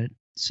about it.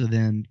 So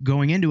then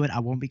going into it, I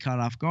won't be caught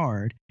off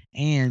guard.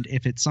 And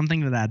if it's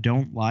something that I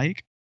don't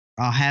like,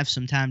 I'll have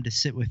some time to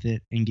sit with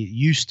it and get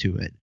used to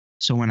it.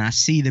 So when I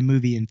see the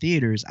movie in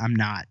theaters, I'm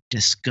not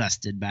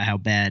disgusted by how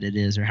bad it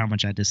is or how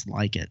much I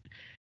dislike it,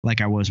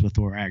 like I was with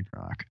Thor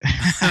Ragnarok.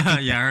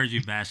 Yeah, I heard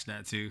you bash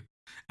that too.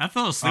 I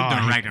fell asleep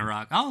during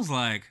Ragnarok. I was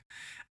like,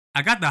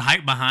 I got the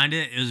hype behind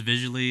it. It was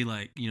visually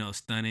like,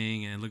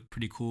 stunning and it looked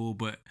pretty cool,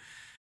 but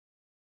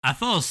I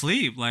fell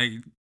asleep like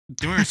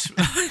during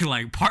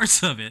like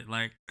parts of it.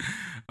 Like,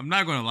 I'm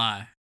not gonna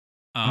lie.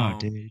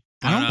 Dude,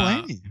 I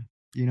don't blame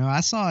you.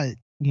 I saw it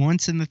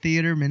once in the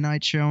theater,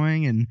 midnight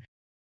showing, and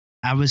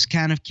I was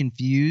kind of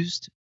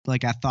confused.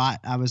 Like,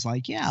 I was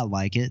like, yeah, I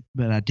like it,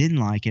 but I didn't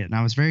like it, and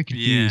I was very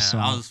confused. Yeah, so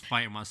I was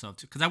fighting myself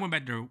too, because I went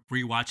back to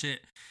rewatch it,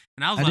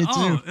 and I was like,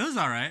 oh, it was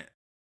all right.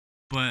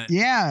 But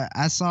Yeah,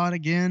 I saw it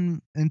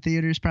again in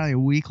theaters probably a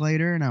week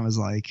later, and I was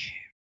like,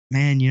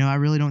 man, I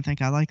really don't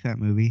think I like that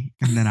movie.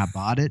 And then I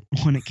bought it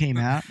when it came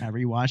out, and I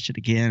rewatched it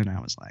again, and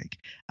I was like,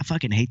 I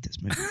fucking hate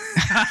this movie.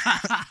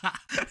 I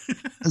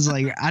was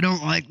like, I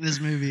don't like this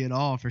movie at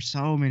all for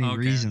so many Okay.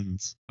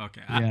 reasons.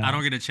 Okay, Yeah. I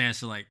don't get a chance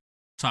to like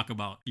talk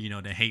about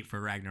the hate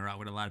for Ragnarok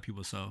with a lot of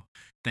people. So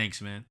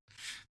thanks, man.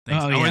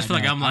 Thanks. Oh, I always yeah, feel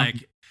like no, I'm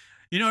like,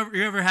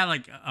 you ever had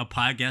like a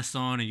podcast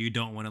on and you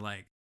don't want to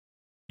like,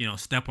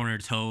 step on their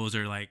toes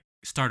or like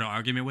start an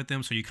argument with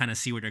them, so you kind of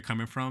see where they're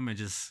coming from and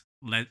just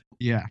let.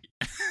 Yeah.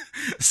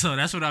 So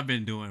that's what I've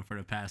been doing for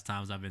the past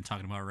times I've been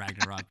talking about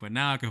Ragnarok. But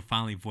now I can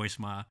finally voice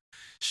my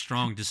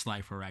strong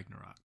dislike for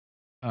Ragnarok.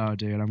 Oh,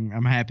 dude,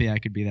 I'm happy I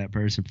could be that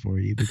person for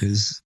you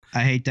because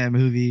I hate that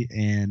movie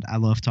and I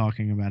love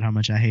talking about how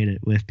much I hate it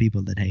with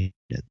people that hate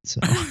it.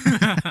 So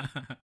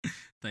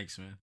Thanks,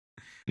 man.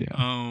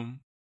 yeah.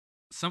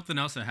 Something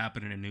else that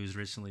happened in the news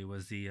recently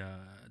was the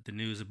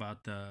news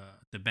about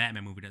the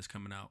Batman movie that's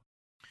coming out.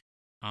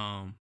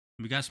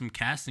 We got some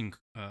casting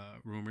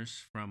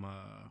rumors from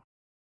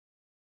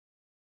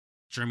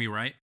Jeremy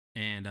Wright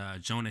and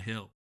Jonah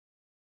Hill.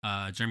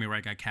 Jeremy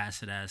Wright got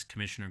casted as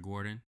Commissioner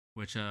Gordon,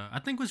 which I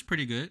think was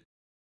pretty good.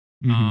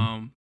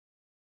 Mhm.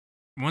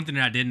 One thing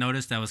that I did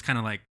notice that was kind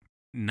of like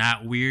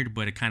not weird,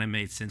 but it kind of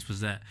made sense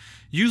was that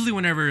usually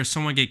whenever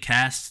someone get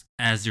cast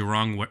as the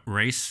wrong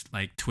race,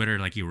 like Twitter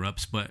like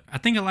erupts. But I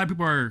think a lot of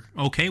people are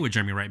okay with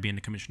Jeremy Wright being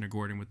the Commissioner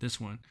Gordon with this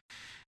one.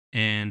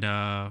 And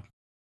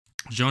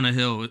Jonah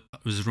Hill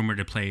was rumored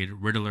to play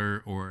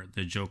Riddler or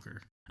the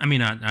Joker. I mean,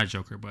 not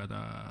Joker, but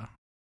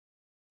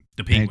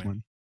the Penguin.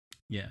 Penguin.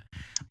 Yeah.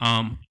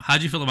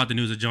 How'd you feel about the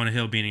news of Jonah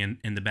Hill being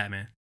in the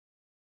Batman?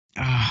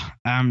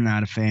 I'm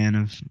not a fan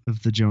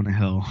of the Jonah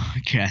Hill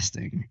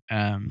casting.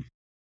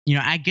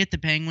 I get the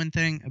Penguin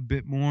thing a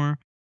bit more,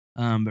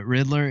 but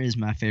Riddler is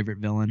my favorite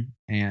villain,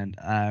 and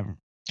I'm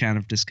kind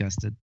of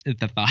disgusted at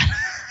the thought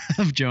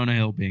of Jonah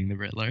Hill being the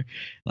Riddler.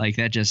 Like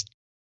that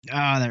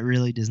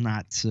really does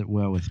not sit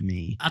well with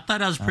me. I thought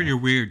that was pretty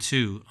weird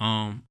too.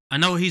 I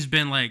know he's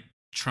been like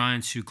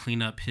trying to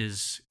clean up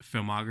his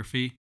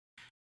filmography.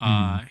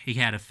 He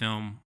had a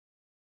film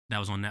that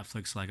was on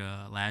Netflix like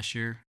last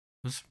year.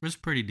 It was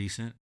pretty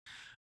decent.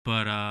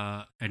 But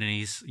and then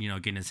he's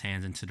getting his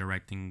hands into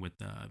directing with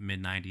the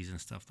mid 90s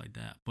and stuff like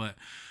that. But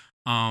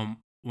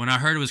when I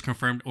heard it was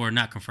confirmed, or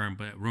not confirmed,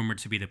 but rumored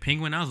to be the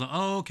Penguin, I was like,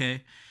 oh,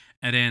 okay.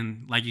 And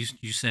then like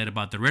you said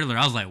about the Riddler,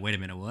 I was like, wait a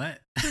minute, what?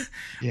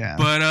 Yeah.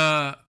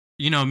 But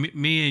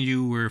me and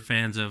you were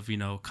fans of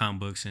comic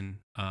books and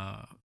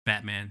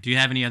Batman. Do you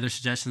have any other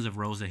suggestions of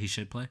roles that he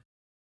should play?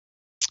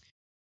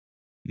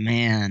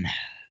 Man.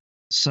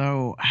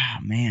 So,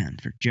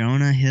 for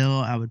Jonah Hill,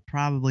 I would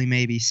probably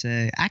maybe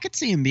say I could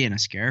see him being a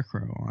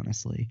Scarecrow,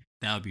 honestly.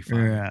 That would be fun.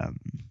 Or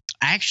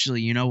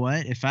actually, you know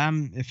what? If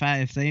I'm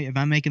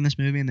making this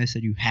movie and they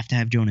said you have to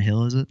have Jonah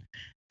Hill as it,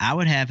 I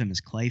would have him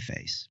as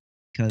Clayface.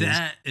 Cause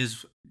that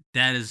is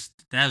what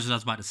I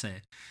was about to say.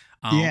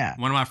 Yeah,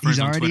 one of my friends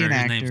he's on already Twitter, an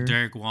his name's actor.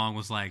 Derek Wong,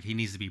 was like, he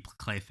needs to be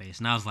Clayface,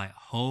 and I was like,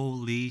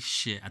 holy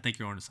shit, I think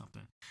you're onto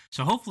something.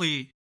 So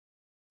hopefully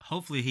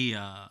he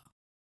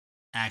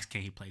asks,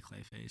 can he play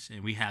Clayface,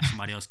 and we have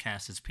somebody else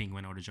cast as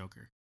Penguin or the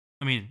Joker.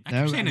 I mean, I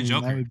keep saying the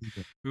Joker.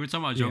 We were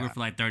talking about Joker for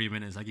like 30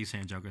 minutes. I keep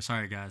saying Joker.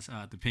 Sorry, guys.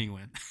 The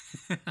Penguin.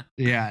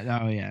 Yeah.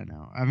 Oh, yeah.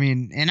 No. I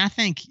mean, and I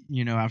think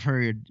I've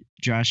heard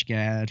Josh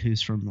Gad,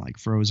 who's from like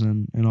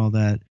Frozen and all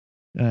that.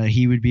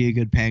 He would be a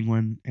good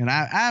Penguin, and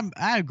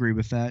I agree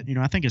with that.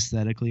 I think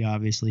aesthetically,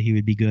 obviously, he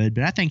would be good,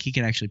 but I think he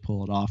could actually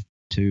pull it off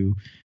too.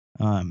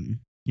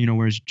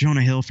 Whereas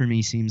Jonah Hill for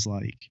me seems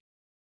like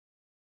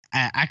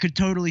I could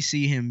totally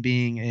see him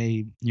being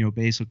a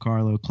Basil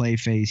Karlo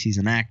Clayface. He's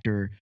an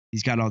actor.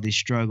 He's got all these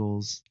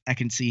struggles. I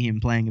can see him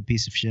playing a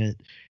piece of shit,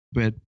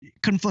 but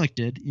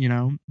conflicted,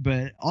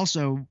 But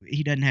also,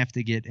 he doesn't have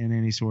to get in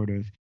any sort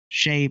of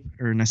shape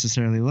or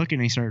necessarily look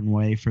any certain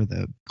way for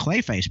the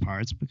Clayface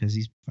parts because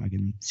he's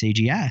fucking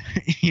CGI,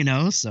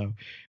 So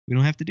we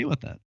don't have to deal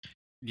with that.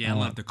 Yeah, I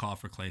love the call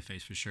for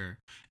Clayface for sure.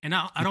 And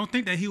I don't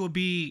think that he will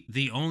be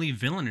the only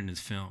villain in this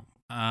film.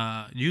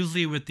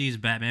 Usually with these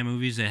Batman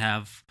movies, they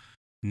have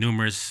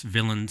numerous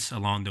villains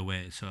along the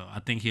way. So I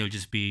think he'll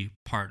just be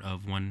part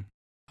of one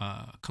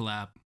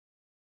collab.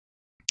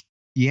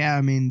 Yeah,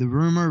 I mean, the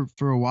rumor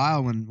for a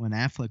while when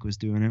Affleck was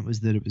doing it was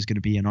that it was going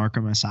to be an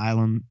Arkham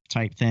Asylum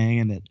type thing,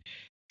 and that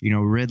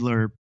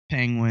Riddler,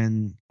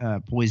 Penguin,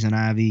 Poison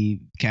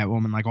Ivy,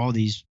 Catwoman, like all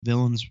these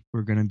villains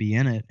were going to be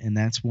in it, and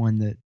that's one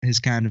that has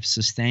kind of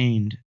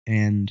sustained.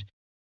 And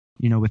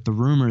with the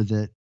rumor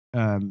that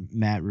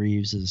Matt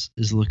Reeves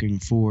is looking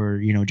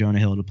for Jonah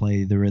Hill to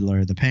play the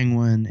Riddler or the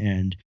Penguin,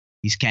 and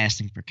he's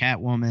casting for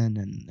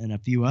Catwoman and a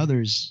few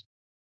others,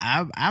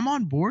 I'm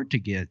on board to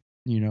get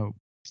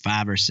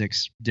 5 or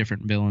 6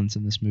 different villains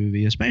in this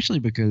movie, especially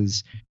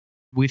because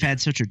we've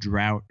had such a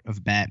drought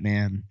of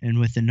Batman, and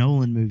with the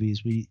Nolan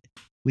movies,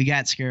 we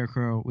got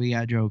Scarecrow, we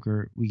got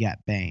Joker, we got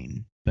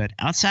Bane, but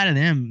outside of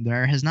them,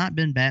 there has not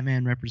been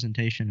Batman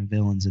representation of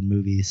villains in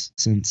movies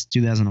since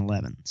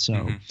 2011.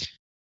 So,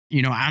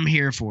 I'm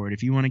here for it.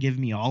 If you want to give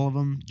me all of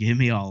them, give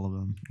me all of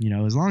them.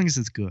 As long as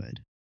it's good.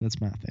 That's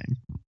my thing.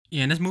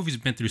 Yeah, and this movie's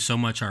been through so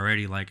much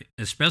already. Like,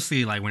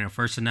 especially like when it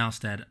first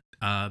announced that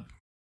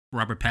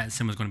Robert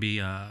Pattinson was going to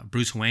be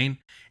Bruce Wayne.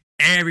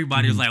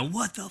 Everybody was like,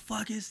 "What the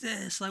fuck is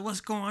this? Like, what's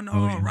going on?"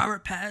 Oh, yeah.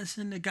 Robert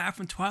Pattinson, the guy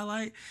from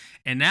Twilight,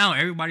 and now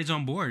everybody's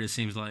on board. It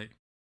seems like.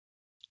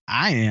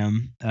 I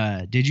am.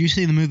 Did you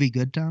see the movie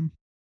Good Time?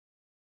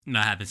 No,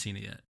 I haven't seen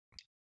it yet.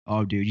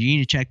 Oh, dude, you need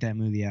to check that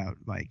movie out.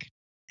 Like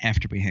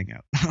after we hang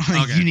out,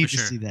 like, Okay, you need for to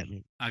sure. see that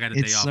movie. I got a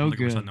day It's off. so I'm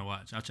looking for good. something to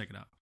watch. I'll check it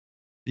out.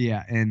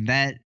 Yeah, and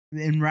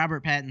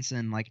Robert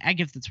Pattinson, like I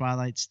give the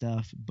Twilight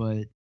stuff,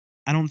 but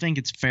I don't think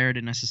it's fair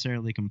to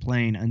necessarily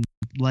complain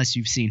unless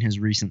you've seen his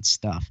recent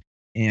stuff.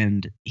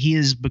 And he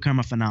has become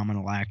a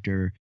phenomenal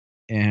actor,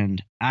 and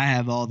I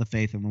have all the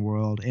faith in the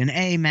world.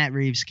 And Matt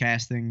Reeves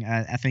casting,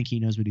 I think he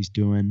knows what he's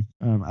doing.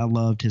 I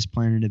loved his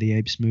Planet of the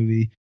Apes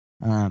movie,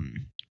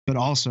 but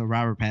also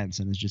Robert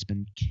Pattinson has just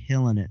been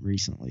killing it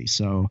recently.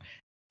 So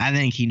I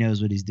think he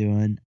knows what he's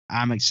doing.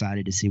 I'm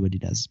excited to see what he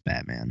does as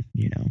Batman.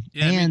 Yeah,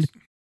 and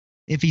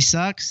if he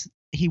sucks,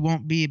 he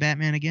won't be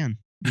Batman again.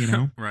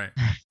 Right.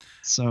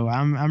 So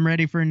I'm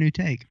ready for a new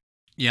take.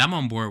 Yeah, I'm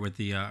on board with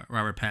the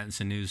Robert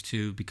Pattinson news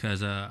too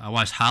because I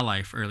watched High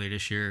Life earlier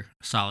this year.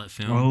 Solid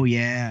film. Oh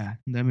yeah,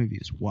 that movie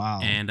is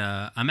wild. And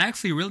I'm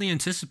actually really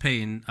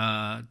anticipating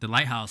The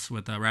Lighthouse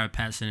with Robert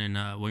Pattinson and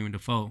William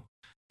Dafoe.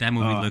 That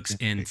movie looks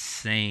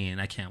insane.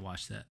 I can't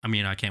watch that. I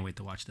mean, I can't wait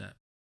to watch that.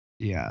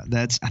 Yeah,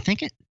 I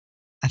think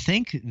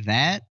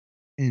that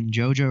and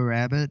Jojo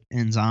Rabbit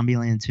and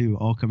Zombieland 2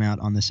 all come out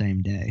on the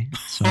same day.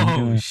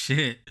 So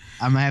shit!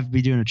 I'm gonna have to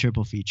be doing a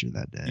triple feature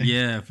that day.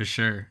 Yeah, for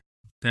sure.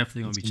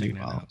 Definitely gonna be checking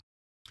that out.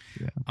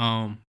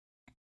 Yeah.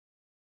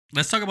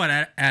 Let's talk about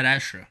Ad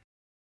Astra.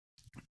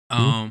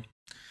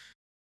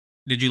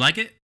 Did you like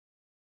it?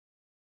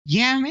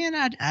 Yeah, man,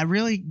 I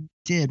really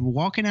did.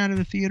 Walking out of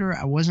the theater,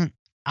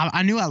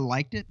 I knew I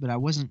liked it, but I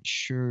wasn't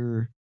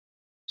sure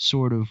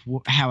sort of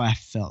how I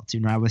felt.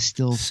 I was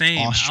still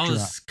awestruck. I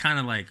was kind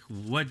of like,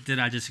 what did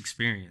I just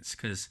experience?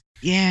 Because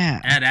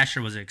Ad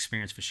Astra was an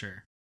experience for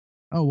sure.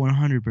 Oh,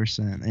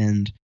 100%.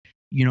 And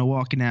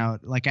walking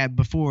out, like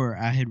before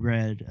I had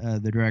read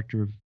the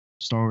director of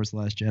Star Wars: The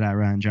Last Jedi,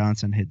 Rian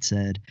Johnson, had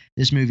said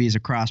this movie is a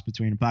cross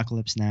between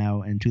Apocalypse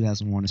Now and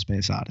 2001: A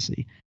Space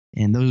Odyssey,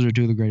 and those are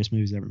two of the greatest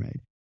movies ever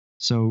made.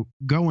 So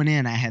going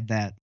in, I had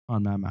that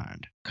on my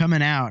mind.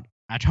 Coming out,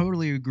 I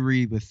totally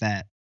agree with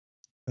that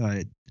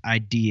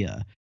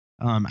idea.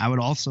 I would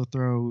also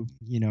throw,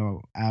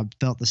 I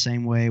felt the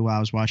same way while I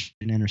was watching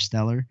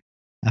Interstellar.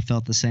 I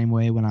felt the same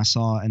way when I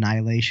saw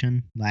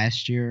Annihilation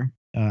last year.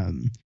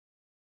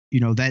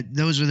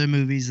 Those are the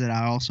movies that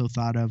I also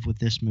thought of with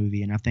this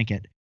movie, and I think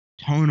it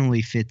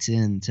tonally fits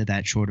into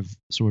that sort of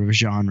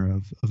genre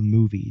of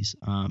movies.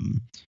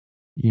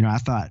 I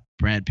thought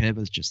Brad Pitt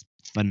was just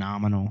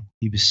phenomenal.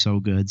 He was so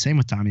good. Same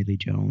with Tommy Lee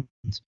Jones.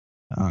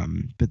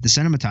 But the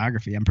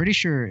cinematography, I'm pretty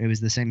sure it was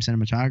the same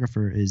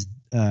cinematographer as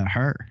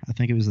her. I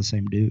think it was the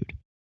same dude.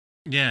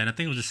 Yeah, and I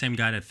think it was the same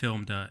guy that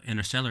filmed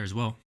Interstellar as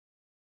well.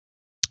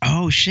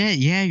 Oh shit!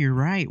 Yeah, you're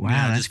right. Wow,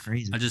 yeah, that's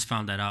crazy. I just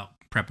found that out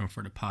prepping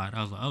for the pod.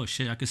 I was like, oh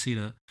shit, I could see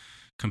the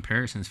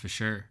comparisons for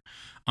sure.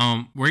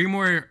 Were you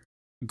more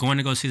going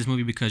to go see this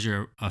movie because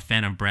you're a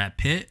fan of Brad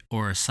Pitt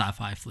or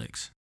sci-fi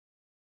flicks?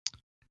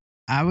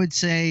 I would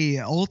say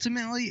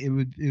ultimately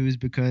it was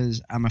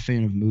because I'm a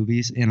fan of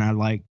movies and I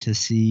like to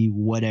see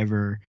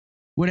whatever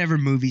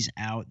movie's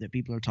out that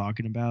people are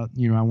talking about.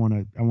 I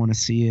want to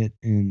see it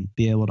and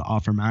be able to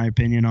offer my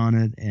opinion on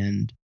it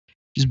and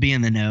just be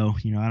in the know.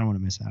 I don't want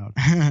to miss out.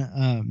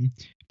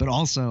 But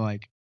also,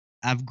 like,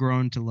 I've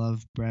grown to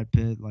love Brad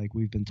Pitt. Like,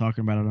 we've been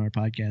talking about it on our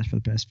podcast for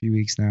the past few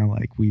weeks now.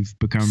 Like, we've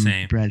become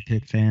Brad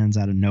Pitt fans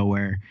out of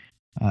nowhere.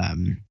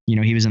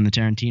 He was in the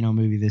Tarantino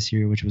movie this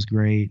year, which was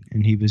great,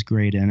 and he was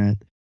great in it.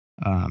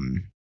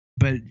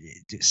 But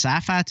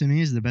sci-fi to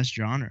me is the best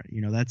genre.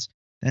 That's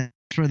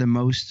where the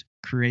most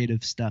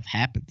creative stuff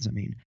happens. I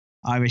mean,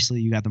 obviously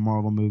you got the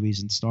Marvel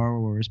movies and Star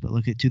Wars, but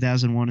look at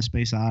 2001: A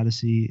Space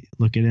Odyssey,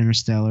 look at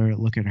Interstellar,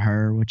 look at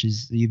Her, which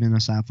is even a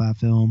sci-fi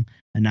film,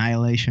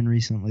 Annihilation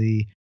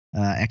recently,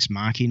 Ex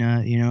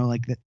Machina,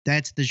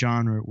 that's the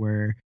genre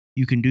where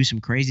you can do some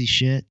crazy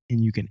shit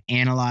and you can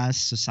analyze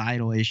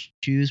societal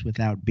issues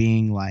without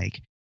being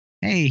like,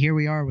 hey, here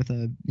we are with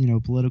a,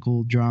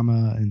 political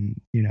drama and,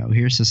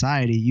 here's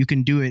society. You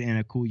can do it in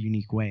a cool,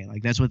 unique way.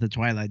 Like, that's what the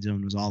Twilight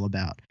Zone was all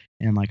about.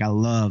 And, like, I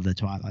love the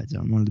Twilight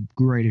Zone. One of the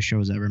greatest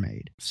shows ever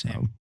made.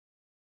 So,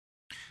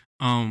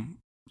 I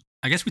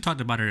guess we talked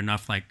about it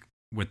enough, like,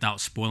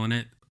 without spoiling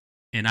it.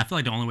 And I feel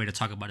like the only way to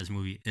talk about this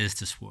movie is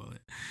to spoil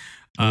it.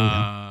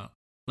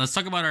 Let's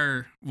talk about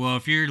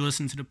if you're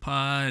listening to the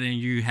pod and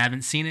you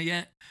haven't seen it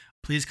yet,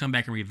 please come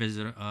back and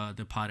revisit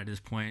the pod at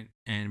this point,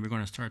 and we're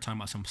going to start talking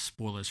about some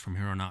spoilers from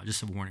here on out.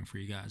 Just a warning for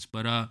you guys.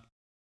 But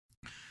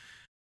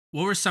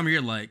what were some of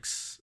your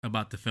likes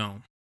about the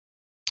film?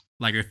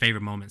 Like your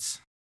favorite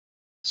moments?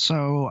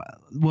 So,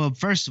 well,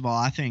 first of all,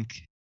 I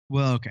think,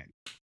 okay.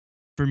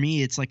 for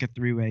me, it's like a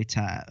three-way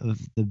tie of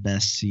the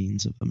best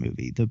scenes of the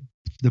movie.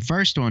 The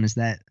first one is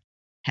that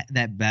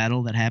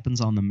battle that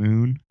happens on the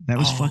moon. That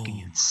was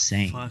fucking Oh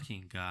insane. my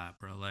fucking god,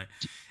 bro! Like,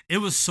 it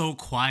was so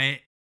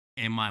quiet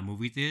in my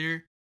movie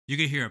theater. You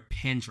could hear a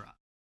pin drop,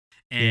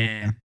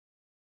 and Yeah.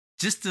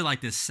 just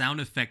the sound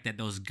effect that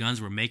those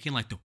guns were making,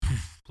 like the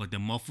poof, like the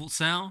muffled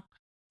sound,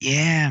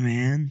 Yeah,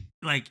 man.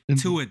 like And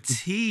to a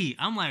T.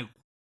 I'm like,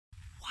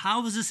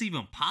 how is this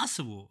even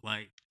possible?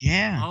 Like,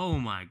 yeah. oh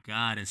my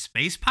god! And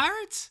space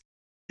pirates,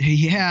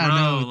 Yeah,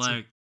 no, bro. it's a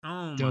Like,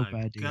 oh dope my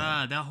idea.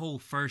 god, that whole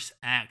first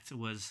act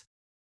was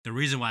the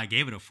reason why I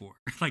gave it a 4.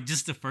 Like,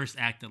 just the first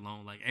act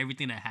alone, like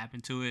everything that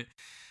happened to it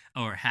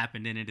or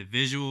happened in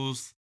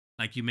individuals,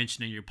 like you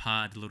mentioned in your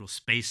pod, the little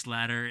space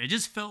ladder. It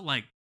just felt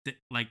like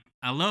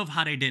I love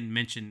how they didn't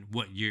mention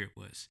what year it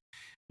was.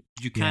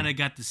 You kind Yeah. of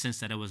got the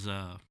sense that it was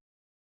the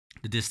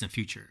distant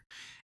future.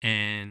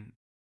 And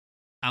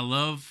I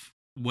love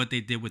what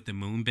they did with the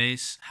moon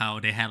base, how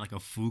they had like a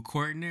food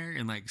court in there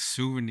and like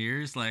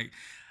souvenirs. Like,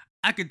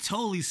 I could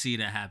totally see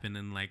that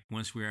happening. Like,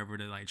 once we were ever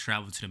to like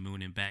travel to the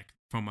moon and back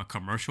from a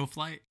commercial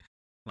flight,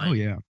 Oh like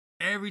yeah.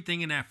 everything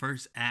in that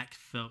first act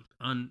felt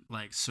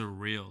like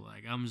surreal.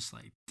 Like, I'm just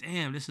like,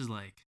 damn, this is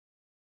like,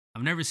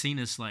 I've never seen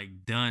this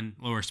like done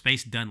or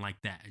space done like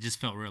that. It just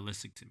felt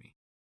realistic to me.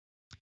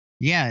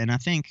 Yeah, and I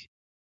think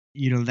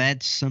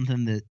that's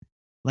something that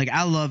like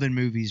I love in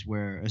movies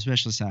where,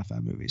 especially sci-fi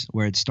movies,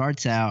 where it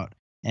starts out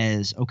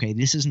as okay,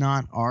 this is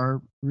not our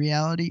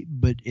reality,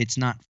 but it's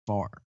not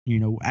far.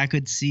 I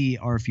could see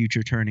our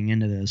future turning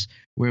into this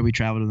where we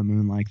travel to the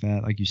moon like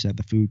that, like you said,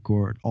 the food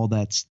court, all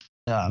that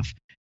stuff.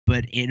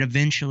 But it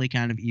eventually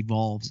kind of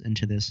evolves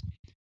into this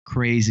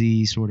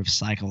crazy sort of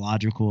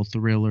psychological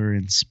thriller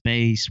in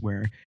space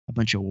where a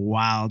bunch of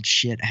wild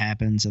shit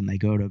happens and they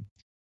go to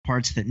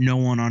parts that no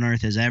one on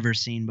earth has ever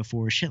seen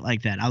before, shit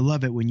like that. I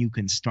love it when you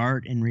can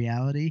start in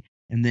reality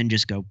and then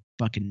just go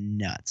fucking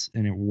nuts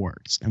and it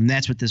works. And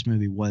that's what this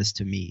movie was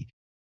to me.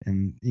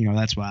 And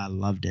that's why I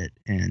loved it.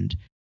 And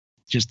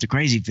just the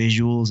crazy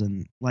visuals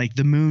and like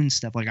the moon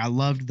stuff. Like I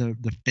loved the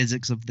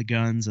physics of the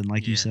guns and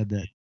like you Yeah. said,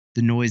 that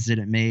the noise that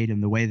it made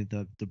and the way that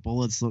the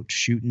bullets looked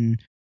shooting.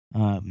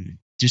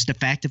 Just the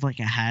fact of like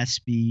a high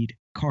speed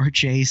car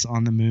chase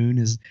on the moon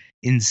is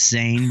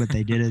insane, but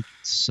they did it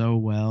so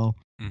well.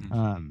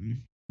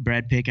 Mhm.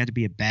 Brad Pitt got to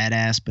be a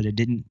badass, but it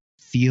didn't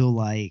feel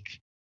like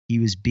he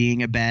was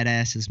being a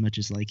badass as much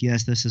as like,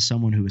 yes, this is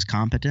someone who is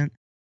competent,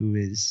 who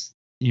is,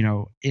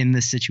 in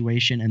this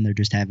situation and they're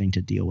just having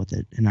to deal with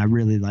it. And I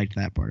really liked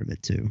that part of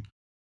it too.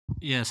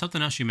 Yeah, something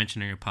else you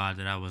mentioned in your pod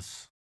that I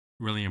was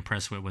really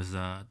impressed with was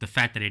the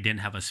fact that they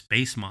didn't have a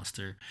space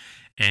monster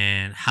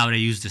and how they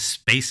used the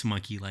space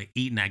monkey like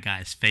eating that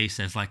guy's face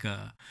as like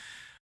a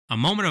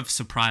moment of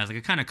surprise. Like,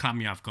 it kind of caught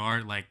me off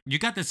guard. Like, you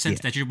got the sense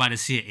Yeah. that you're about to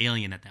see an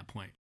alien at that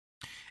point.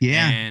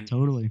 Yeah, And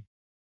totally.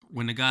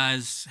 when the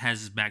guy's has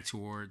his back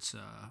towards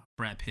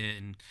Brad Pitt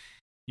and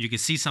you can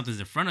see something's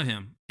in front of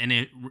him and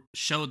it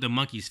showed the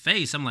monkey's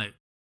face, I'm like,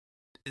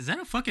 is that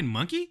a fucking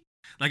monkey?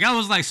 Like, I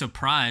was like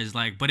surprised,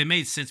 like, but it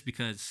made sense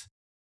because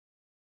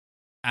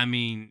I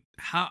mean,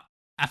 how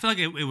I feel like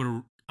it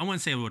would. I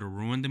wouldn't say it would have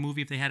ruined the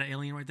movie if they had an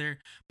alien right there,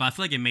 but I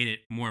feel like it made it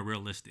more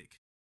realistic.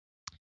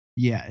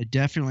 Yeah, it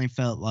definitely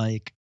felt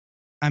like,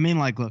 I mean,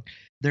 like, look,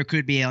 there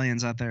could be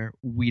aliens out there.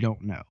 We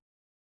don't know.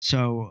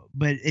 So,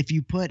 but if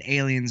you put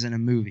aliens in a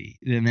movie,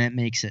 then that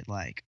makes it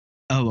like,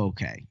 oh,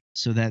 okay.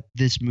 So that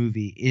this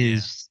movie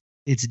is,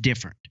 it's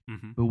different.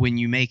 Hmm. But when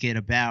you make it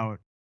about,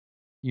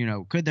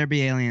 could there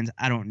be aliens?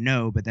 I don't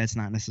know, but that's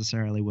not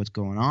necessarily what's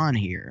going on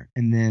here.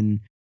 And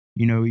then,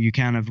 you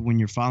kind of, when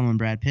you're following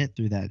Brad Pitt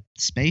through that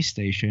space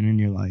station and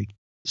you're like,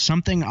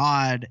 something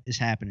odd is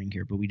happening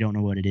here, but we don't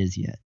know what it is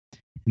yet.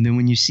 And then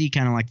when you see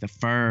kind of like the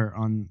fur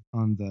on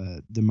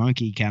the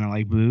monkey kind of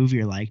like move,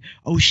 you're like,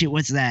 oh shit,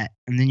 what's that?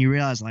 And then you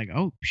realize like,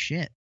 oh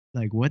shit,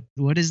 like what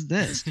is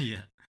this?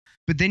 Yeah.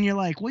 But then you're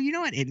like, well, you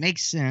know what? It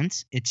makes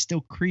sense. It's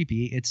still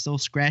creepy. It still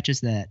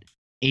scratches that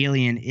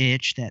alien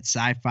itch, that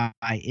sci-fi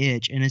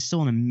itch, and it's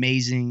still an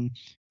amazing,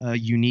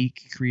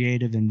 unique,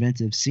 creative,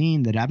 inventive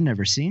scene that I've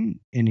never seen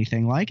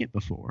anything like it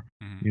before.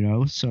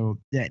 Mhm. So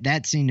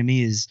that scene to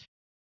me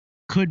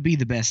could be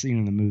the best scene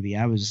in the movie.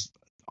 I was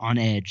on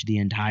edge the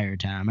entire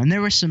time, and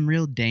there was some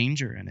real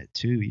danger in it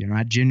too.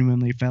 I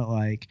genuinely felt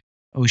like,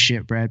 oh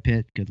shit, Brad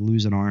Pitt could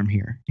lose an arm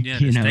here. Yeah,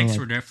 the stakes like,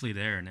 were definitely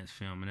there in that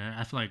film, and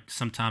I feel like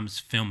sometimes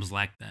films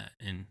lack that,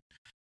 and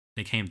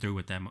they came through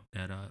with that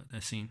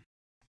scene.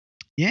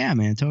 yeah,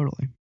 man,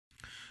 totally.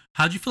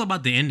 How'd you feel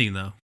about the ending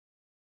though?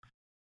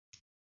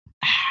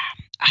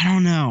 I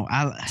don't know.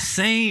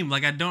 Same.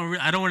 Like, I don't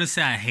want to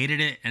say I hated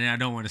it, and I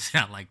don't want to say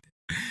I liked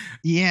it.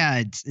 Yeah,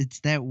 it's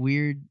that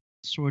weird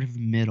sort of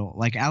middle.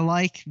 Like I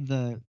like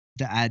the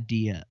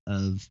idea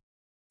of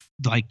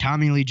like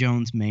Tommy Lee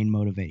Jones' main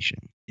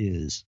motivation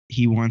is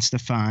he wants to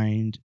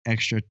find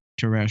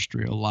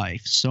extraterrestrial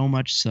life, so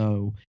much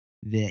so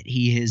that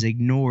he has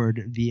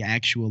ignored the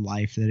actual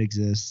life that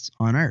exists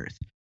on Earth,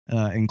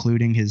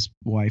 including his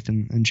wife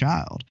and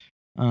child.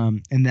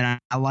 And then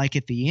I like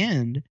at the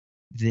end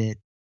that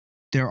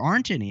there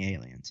aren't any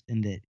aliens,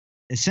 and that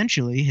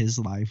essentially his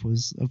life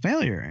was a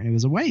failure and it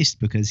was a waste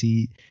because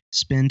he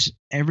spent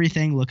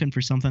everything looking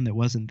for something that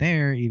wasn't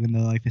there, even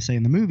though, like they say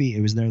in the movie,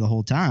 it was there the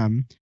whole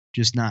time,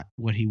 just not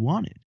what he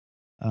wanted.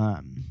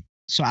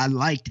 So I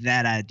liked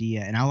that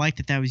idea, and I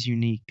liked that was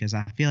unique because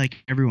I feel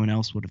like everyone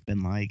else would have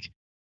been like,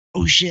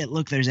 "Oh shit,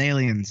 look, there's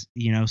aliens,"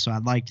 you know. So I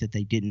liked that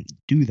they didn't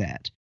do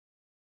that.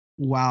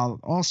 While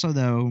also,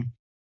 though,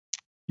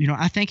 you know,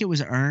 I think it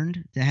was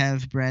earned to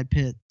have Brad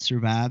Pitt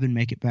survive and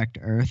make it back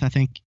to Earth. I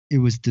think it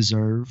was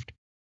deserved.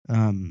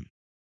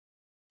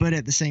 But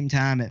at the same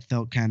time, it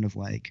felt kind of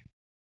like,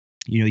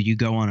 you know, you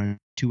go on a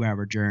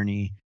 2-hour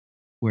journey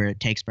where it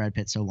takes Brad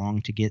Pitt so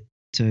long to get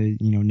to,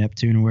 you know,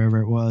 Neptune or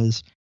wherever it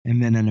was.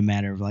 And then in a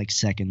matter of like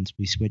seconds,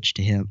 we switch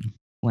to him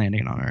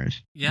landing on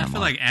Earth. Yeah, I feel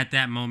like at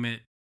that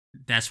moment,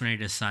 that's when they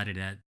decided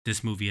that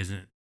this movie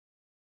isn't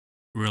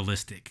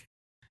realistic.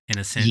 In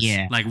a sense,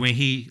 Yeah. like when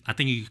I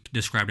think you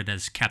described it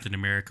as Captain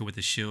America with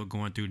the shield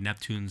going through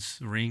Neptune's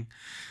ring.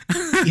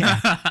 Yeah.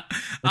 I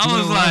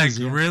was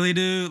like, really,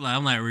 dude? Like,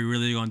 I'm like, are we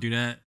really gonna do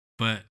that?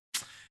 But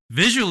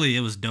visually, it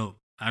was dope.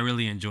 I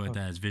really enjoyed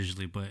that as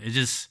visually, but it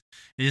just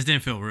didn't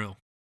feel real.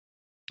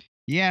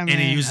 Yeah, man.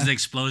 And he uses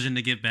explosion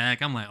to get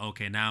back. I'm like,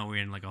 okay, now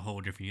we're in like a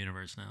whole different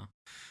universe now.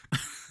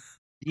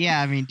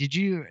 Yeah, I mean, did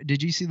you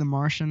see The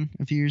Martian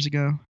a few years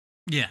ago?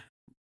 Yeah,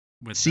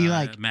 with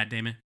like Matt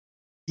Damon.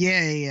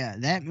 Yeah.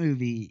 That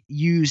movie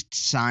used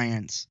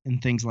science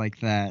and things like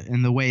that,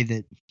 and the way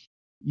that,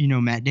 you know,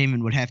 Matt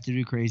Damon would have to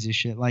do crazy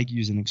shit like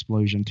use an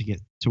explosion to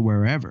get to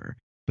wherever.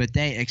 But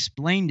they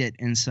explained it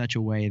in such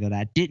a way that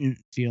I didn't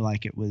feel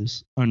like it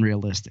was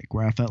unrealistic,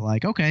 where I felt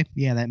like, okay,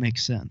 yeah, that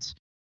makes sense.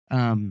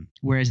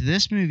 Whereas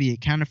this movie,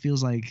 it kind of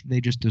feels like they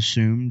just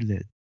assumed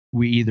that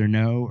we either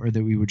know or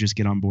that we would just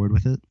get on board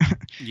with it.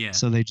 Yeah.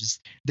 So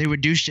they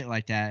would do shit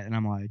like that, and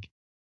I'm like,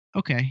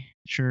 okay,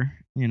 sure,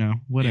 you know,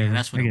 whatever. Yeah,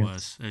 that's what it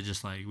was. It's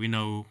just like, we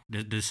know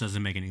this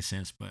doesn't make any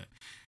sense, but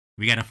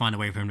we got to find a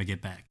way for him to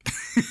get back.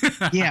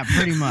 Yeah,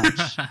 pretty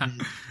much.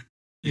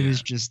 It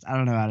was just, I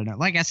don't know.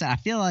 Like I said, I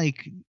feel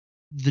like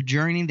the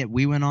journey that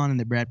we went on and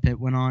that Brad Pitt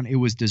went on, it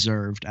was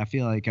deserved. I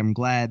feel like I'm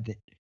glad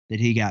that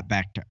he got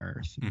back to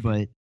Earth,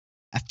 but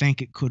I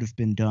think it could have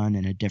been done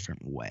in a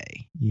different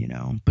way, you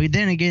know. But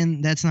then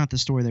again, that's not the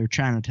story they were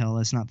trying to tell.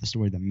 That's not the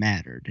story that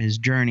mattered. His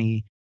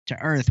journey to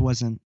Earth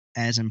wasn't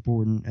as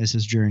important as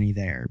his journey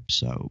there.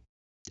 So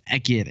I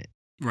get it.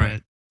 Right.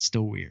 But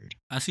still weird.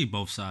 I see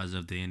both sides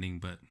of the ending,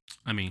 but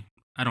I mean,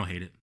 I don't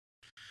hate it.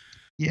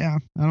 Yeah,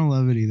 I don't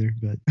love it either,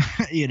 but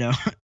you know.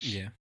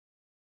 Yeah.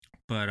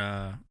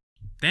 But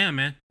damn,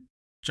 man.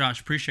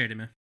 Josh, appreciate it,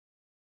 man.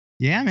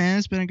 Yeah, man,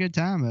 it's been a good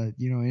time.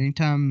 You know,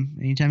 anytime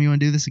you want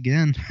to do this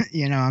again,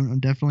 you know, I'm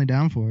definitely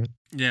down for it.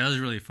 Yeah, it was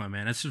really fun,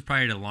 man. This was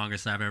probably the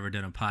longest I've ever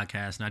done a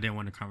podcast, and I didn't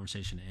want the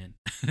conversation to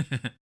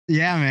end.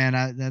 Yeah,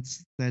 man,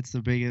 that's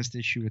the biggest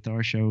issue with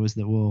our show is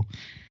that we'll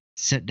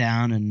sit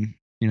down and,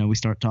 you know, we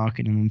start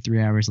talking, and then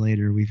 3 hours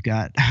later we've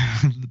got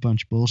a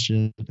bunch of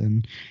bullshit.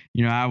 And,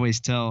 you know, I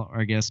always tell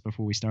our guests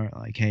before we start,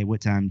 like, hey,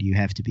 what time do you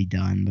have to be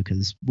done?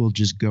 Because we'll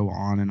just go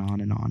on and on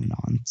and on and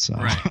on. So,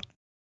 right.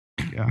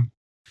 Yeah.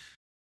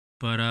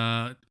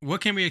 But what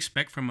can we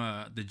expect from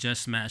the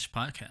Just Smash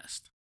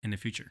podcast in the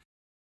future?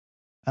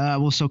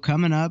 Well, so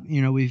coming up,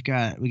 you know, we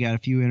got a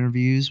few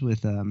interviews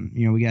with,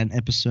 you know, we got an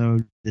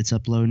episode that's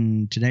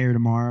uploading today or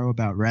tomorrow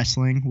about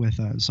wrestling with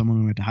someone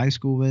we went to high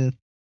school with.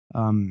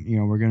 You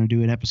know, we're going to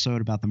do an episode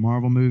about the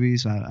Marvel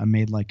movies. I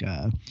made like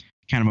a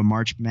kind of a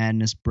March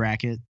Madness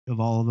bracket of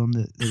all of them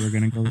that we're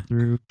going to go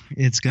through.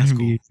 It's going to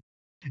be,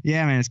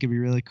 yeah, man, it's going to be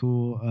really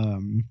cool.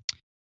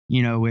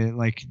 You know, with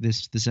like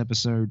this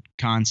episode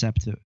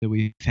concept that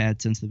we've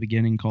had since the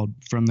beginning called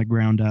From the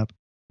Ground Up,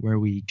 where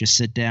we just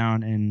sit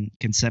down and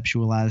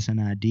conceptualize an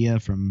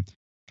idea from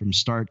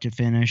start to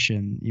finish.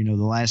 And, you know,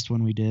 the last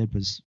one we did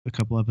was a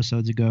couple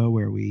episodes ago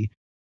where we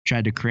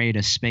tried to create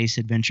a space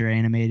adventure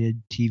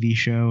animated TV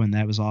show, and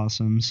that was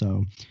awesome.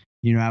 So,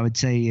 you know, I would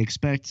say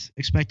expect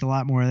a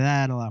lot more of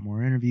that, a lot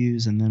more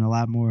interviews, and then a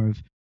lot more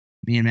of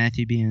me and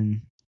Matthew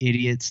being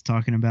idiots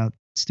talking about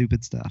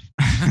stupid stuff.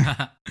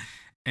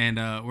 And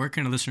where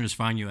can the listeners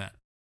find you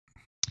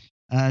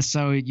at?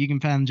 So you can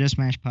find Just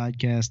Smash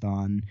Podcast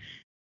on,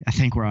 I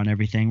think we're on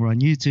everything. We're on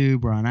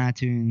YouTube, we're on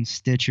iTunes,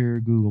 Stitcher,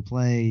 Google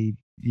Play,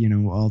 you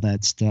know, all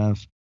that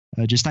stuff.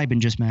 Just type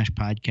in Just Smash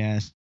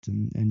Podcast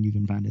and you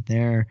can find it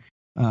there.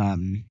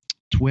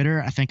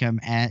 Twitter, I think I'm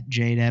at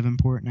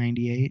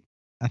JDavenport98,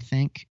 I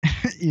think.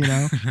 You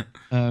know,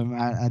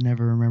 I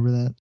never remember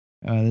that.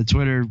 The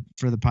Twitter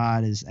for the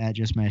pod is at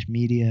Just Smash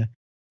Media.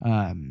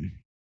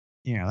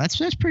 You know, that's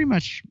pretty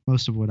much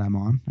most of what I'm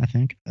on, I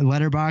think.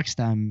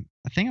 Letterboxd,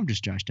 I think I'm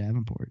just Josh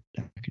Davenport.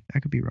 I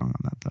could be wrong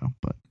on that though,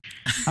 but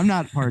I'm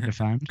not hard to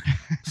find.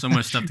 So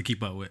much stuff to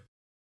keep up with.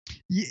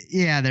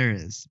 Yeah, there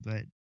is,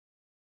 but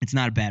it's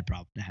not a bad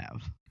problem to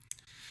have.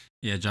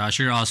 Yeah, Josh,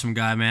 you're an awesome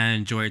guy, man.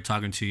 Enjoyed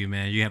talking to you,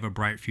 man. You have a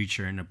bright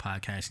future in the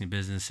podcasting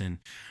business and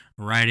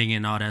writing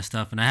and all that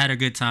stuff. And I had a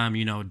good time,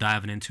 you know,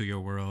 diving into your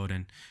world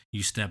and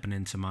you stepping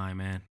into mine,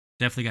 man.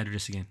 Definitely got to do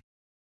this again.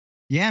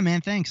 Yeah,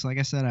 man. Thanks. Like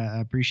I said,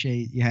 I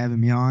appreciate you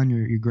having me on.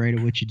 You're great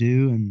at what you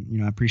do,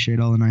 and I appreciate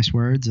all the nice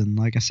words. And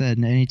like I said,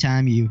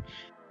 anytime you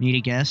need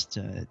a guest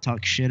to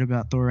talk shit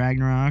about Thor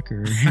Ragnarok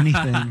or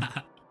anything,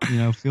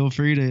 feel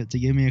free to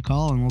give me a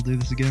call, and we'll do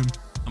this again.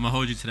 I'm gonna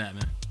hold you to that,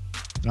 man.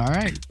 All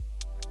right.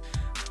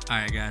 All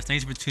right, guys.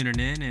 Thanks for tuning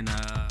in, and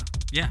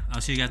yeah,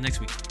 I'll see you guys next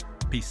week.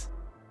 Peace.